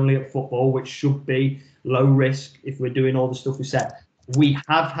contact was only at football, which should be low risk if we're doing all the stuff we said. We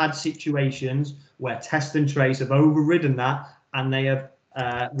have had situations where test and trace have overridden that, and they have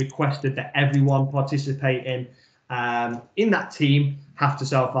requested that everyone participating in that team have to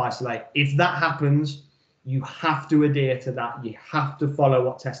self-isolate. If that happens, you have to adhere to that. You have to follow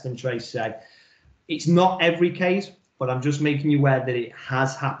what test and trace say. It's not every case, but I'm just making you aware that it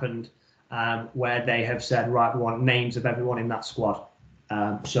has happened where they have said, right, we want names of everyone in that squad.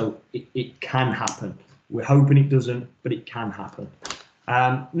 So it can happen. We're hoping it doesn't, but it can happen.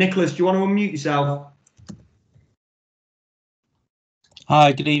 Nicholas, do you want to unmute yourself?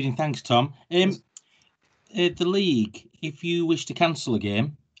 Hi, good evening. Thanks, Tom. The league, if you wish to cancel a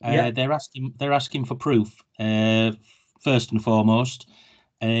game, they're asking for proof. First and foremost,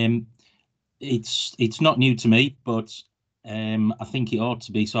 it's not new to me, but I think it ought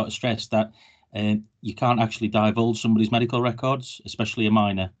to be sort of stressed that you can't actually divulge somebody's medical records, especially a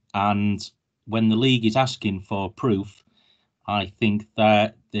minor. And when the league is asking for proof, I think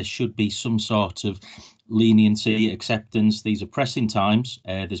that there should be some sort of leniency, acceptance. These are pressing times.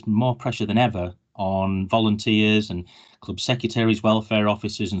 There's more pressure than ever on volunteers and club secretaries, welfare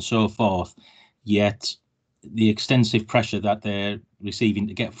officers and so forth. Yet the extensive pressure that they're receiving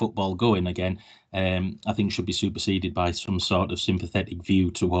to get football going again, I think should be superseded by some sort of sympathetic view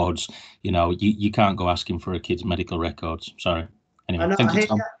towards, you can't go asking for a kid's medical records. Sorry. Anyway, thank you,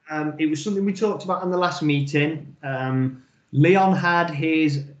 Tom. It was something we talked about in the last meeting. Leon had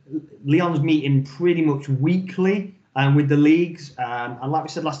Leon's meeting pretty much weekly with the leagues. And like we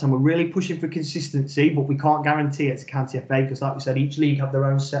said last time, we're really pushing for consistency, but we can't guarantee it's a county FA because, like we said, each league have their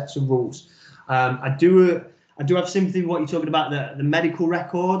own sets of rules. I do have sympathy with what you're talking about, the medical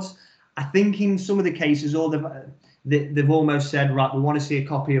records. I think in some of the cases, they've almost said, right, we want to see a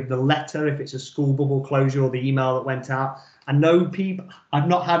copy of the letter if it's a school bubble closure or the email that went out. I know people, I've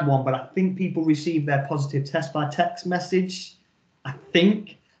not had one, but I think people receive their positive test by text message, I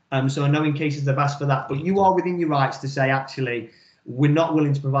think. So I know in cases they've asked for that, but you are within your rights to say, actually, we're not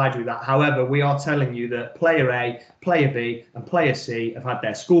willing to provide you with that. However, we are telling you that player A, player B and player C have had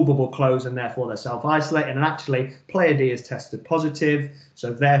their school bubble closed and therefore they're self-isolating. And actually, player D has tested positive.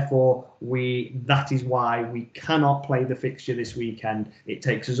 So therefore, that is why we cannot play the fixture this weekend. It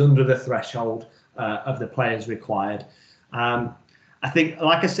takes us under the threshold of the players required. I think,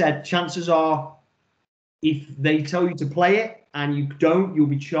 like I said, chances are if they tell you to play it, and you don't, you'll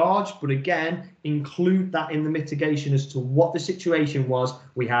be charged. But again, include that in the mitigation as to what the situation was.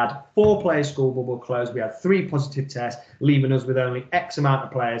 We had 4 players school bubble closed. We had 3 positive tests, leaving us with only X amount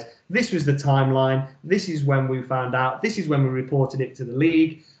of players. This was the timeline. This is when we found out. This is when we reported it to the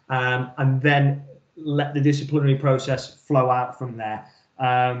league, and then let the disciplinary process flow out from there.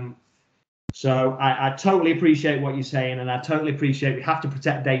 So I totally appreciate what you're saying, and I totally appreciate we have to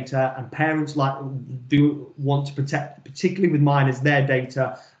protect data, and parents do want to protect, particularly with minors, their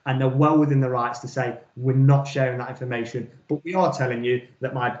data, and they're well within their rights to say we're not sharing that information, but we are telling you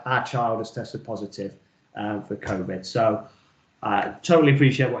that our child has tested positive for COVID. So I totally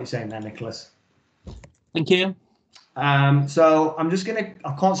appreciate what you're saying there, Nicholas. Thank you. So I'm just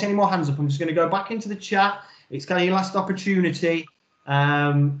I can't see any more hands up. I'm just gonna go back into the chat. It's kind of your last opportunity.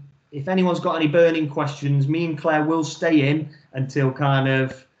 If anyone's got any burning questions, me and Claire will stay in until kind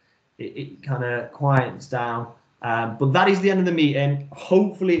of it kind of quiets down. But that is the end of the meeting.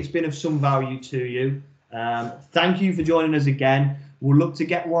 Hopefully it's been of some value to you. Thank you for joining us again. We'll look to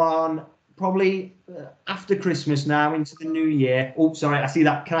get one probably after Christmas now into the new year. Oh, sorry, I see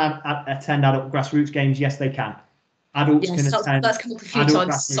that. Can I attend adult grassroots games? Yes, they can. Adults can attend. That's come up a few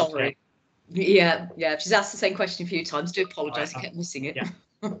times. Sorry. Yeah. She's asked the same question a few times. Do apologise. I kept missing it. Yeah.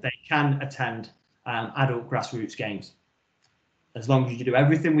 They can attend adult grassroots games, as long as you do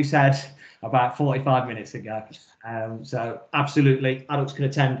everything we said about 45 minutes ago. So absolutely, adults can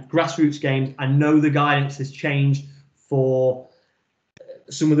attend grassroots games. I know the guidance has changed for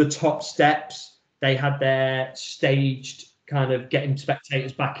some of the top steps. They had their staged kind of getting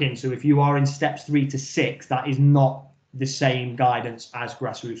spectators back in. So if you are in steps 3 to 6, that is not the same guidance as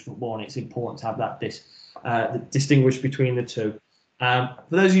grassroots football, and it's important to have that distinguish between the two. For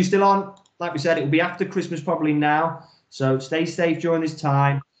those of you still on, like we said, it will be after Christmas probably now. So stay safe during this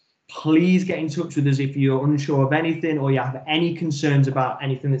time. Please get in touch with us if you're unsure of anything or you have any concerns about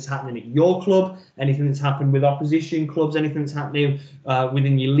anything that's happening at your club, anything that's happened with opposition clubs, anything that's happening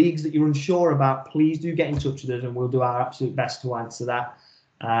within your leagues that you're unsure about. Please do get in touch with us and we'll do our absolute best to answer that.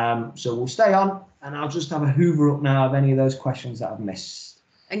 So we'll stay on, and I'll just have a hoover up now of any of those questions that I've missed.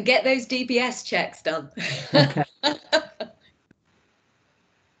 And get those DBS checks done. Okay.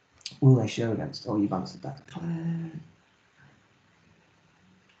 Will they show against? Oh, you've answered that.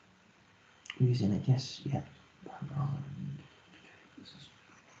 Who's in it? Yes, yeah.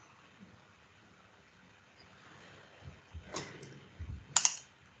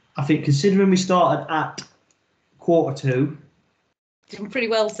 I think considering we started at 1:45. Doing pretty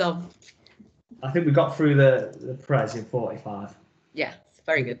well, Tom. I think we got through the press in 45. Yeah,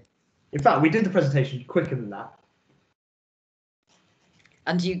 very good. In fact, we did the presentation quicker than that.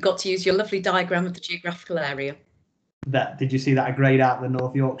 And you got to use your lovely diagram of the geographical area. Did you see that I grayed out the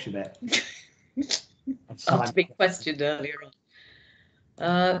North Yorkshire bit? After being questioned earlier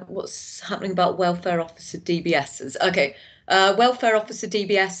on. What's happening about welfare officer DBSs? Okay, welfare officer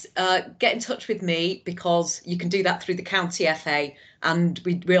DBS, get in touch with me, because you can do that through the county FA, and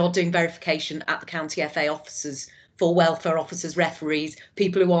we are doing verification at the county FA offices for welfare officers, referees,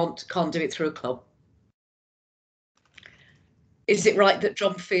 people who can't do it through a club. Is it right that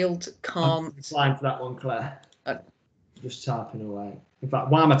Dronfield can't? I'm fine for that one, Claire. Just typing away. In fact,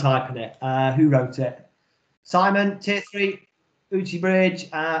 why am I typing it? Who wrote it? Simon, Tier 3, Ooty Bridge,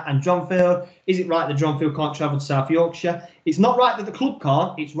 and Dronfield. Is it right that Dronfield can't travel to South Yorkshire? It's not right that the club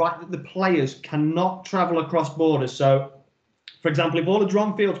can't. It's right that the players cannot travel across borders. So, for example, if all of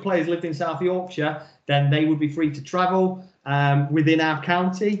Dronfield's players lived in South Yorkshire, then they would be free to travel within our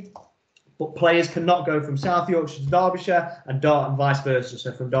county. But players cannot go from South Yorkshire to Derbyshire and vice versa.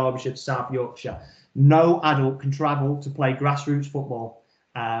 So from Derbyshire to South Yorkshire. No adult can travel to play grassroots football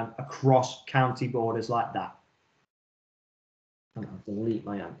across county borders like that. And I'll delete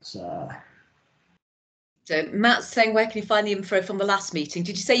my answer. So Matt's saying, where can you find the info from the last meeting?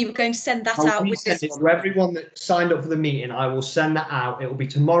 Did you say you were going to send that out with this one? To everyone that signed up for the meeting, I will send that out. It will be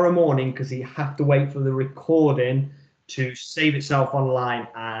tomorrow morning, because you have to wait for the recording to save itself online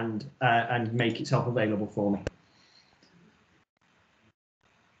and make itself available for me.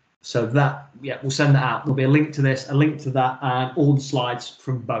 So that, yeah, we'll send that out. There'll be a link to this, a link to that, and all the slides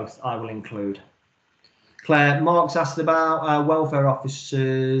from both I will include. Claire, Mark's asked about welfare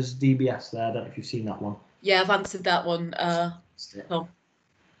officers DBS there. I don't know if you've seen that one. Yeah, I've answered that one. Tom.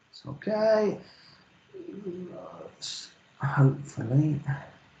 It's okay. Hopefully.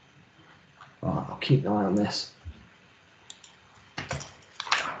 Right, I'll keep an eye on this.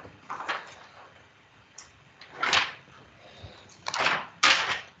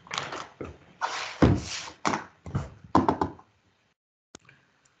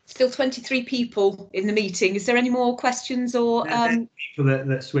 still 23 people in the meeting. Is there any more questions or? People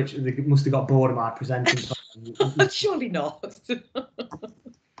that switch, they must have got bored of my presenting. Surely not.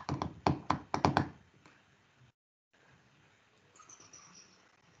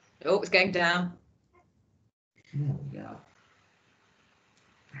 Oh, it's going down. There we go.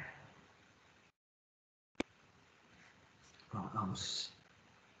 Right,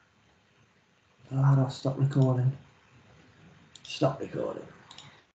 how do I stop recording? Stop recording.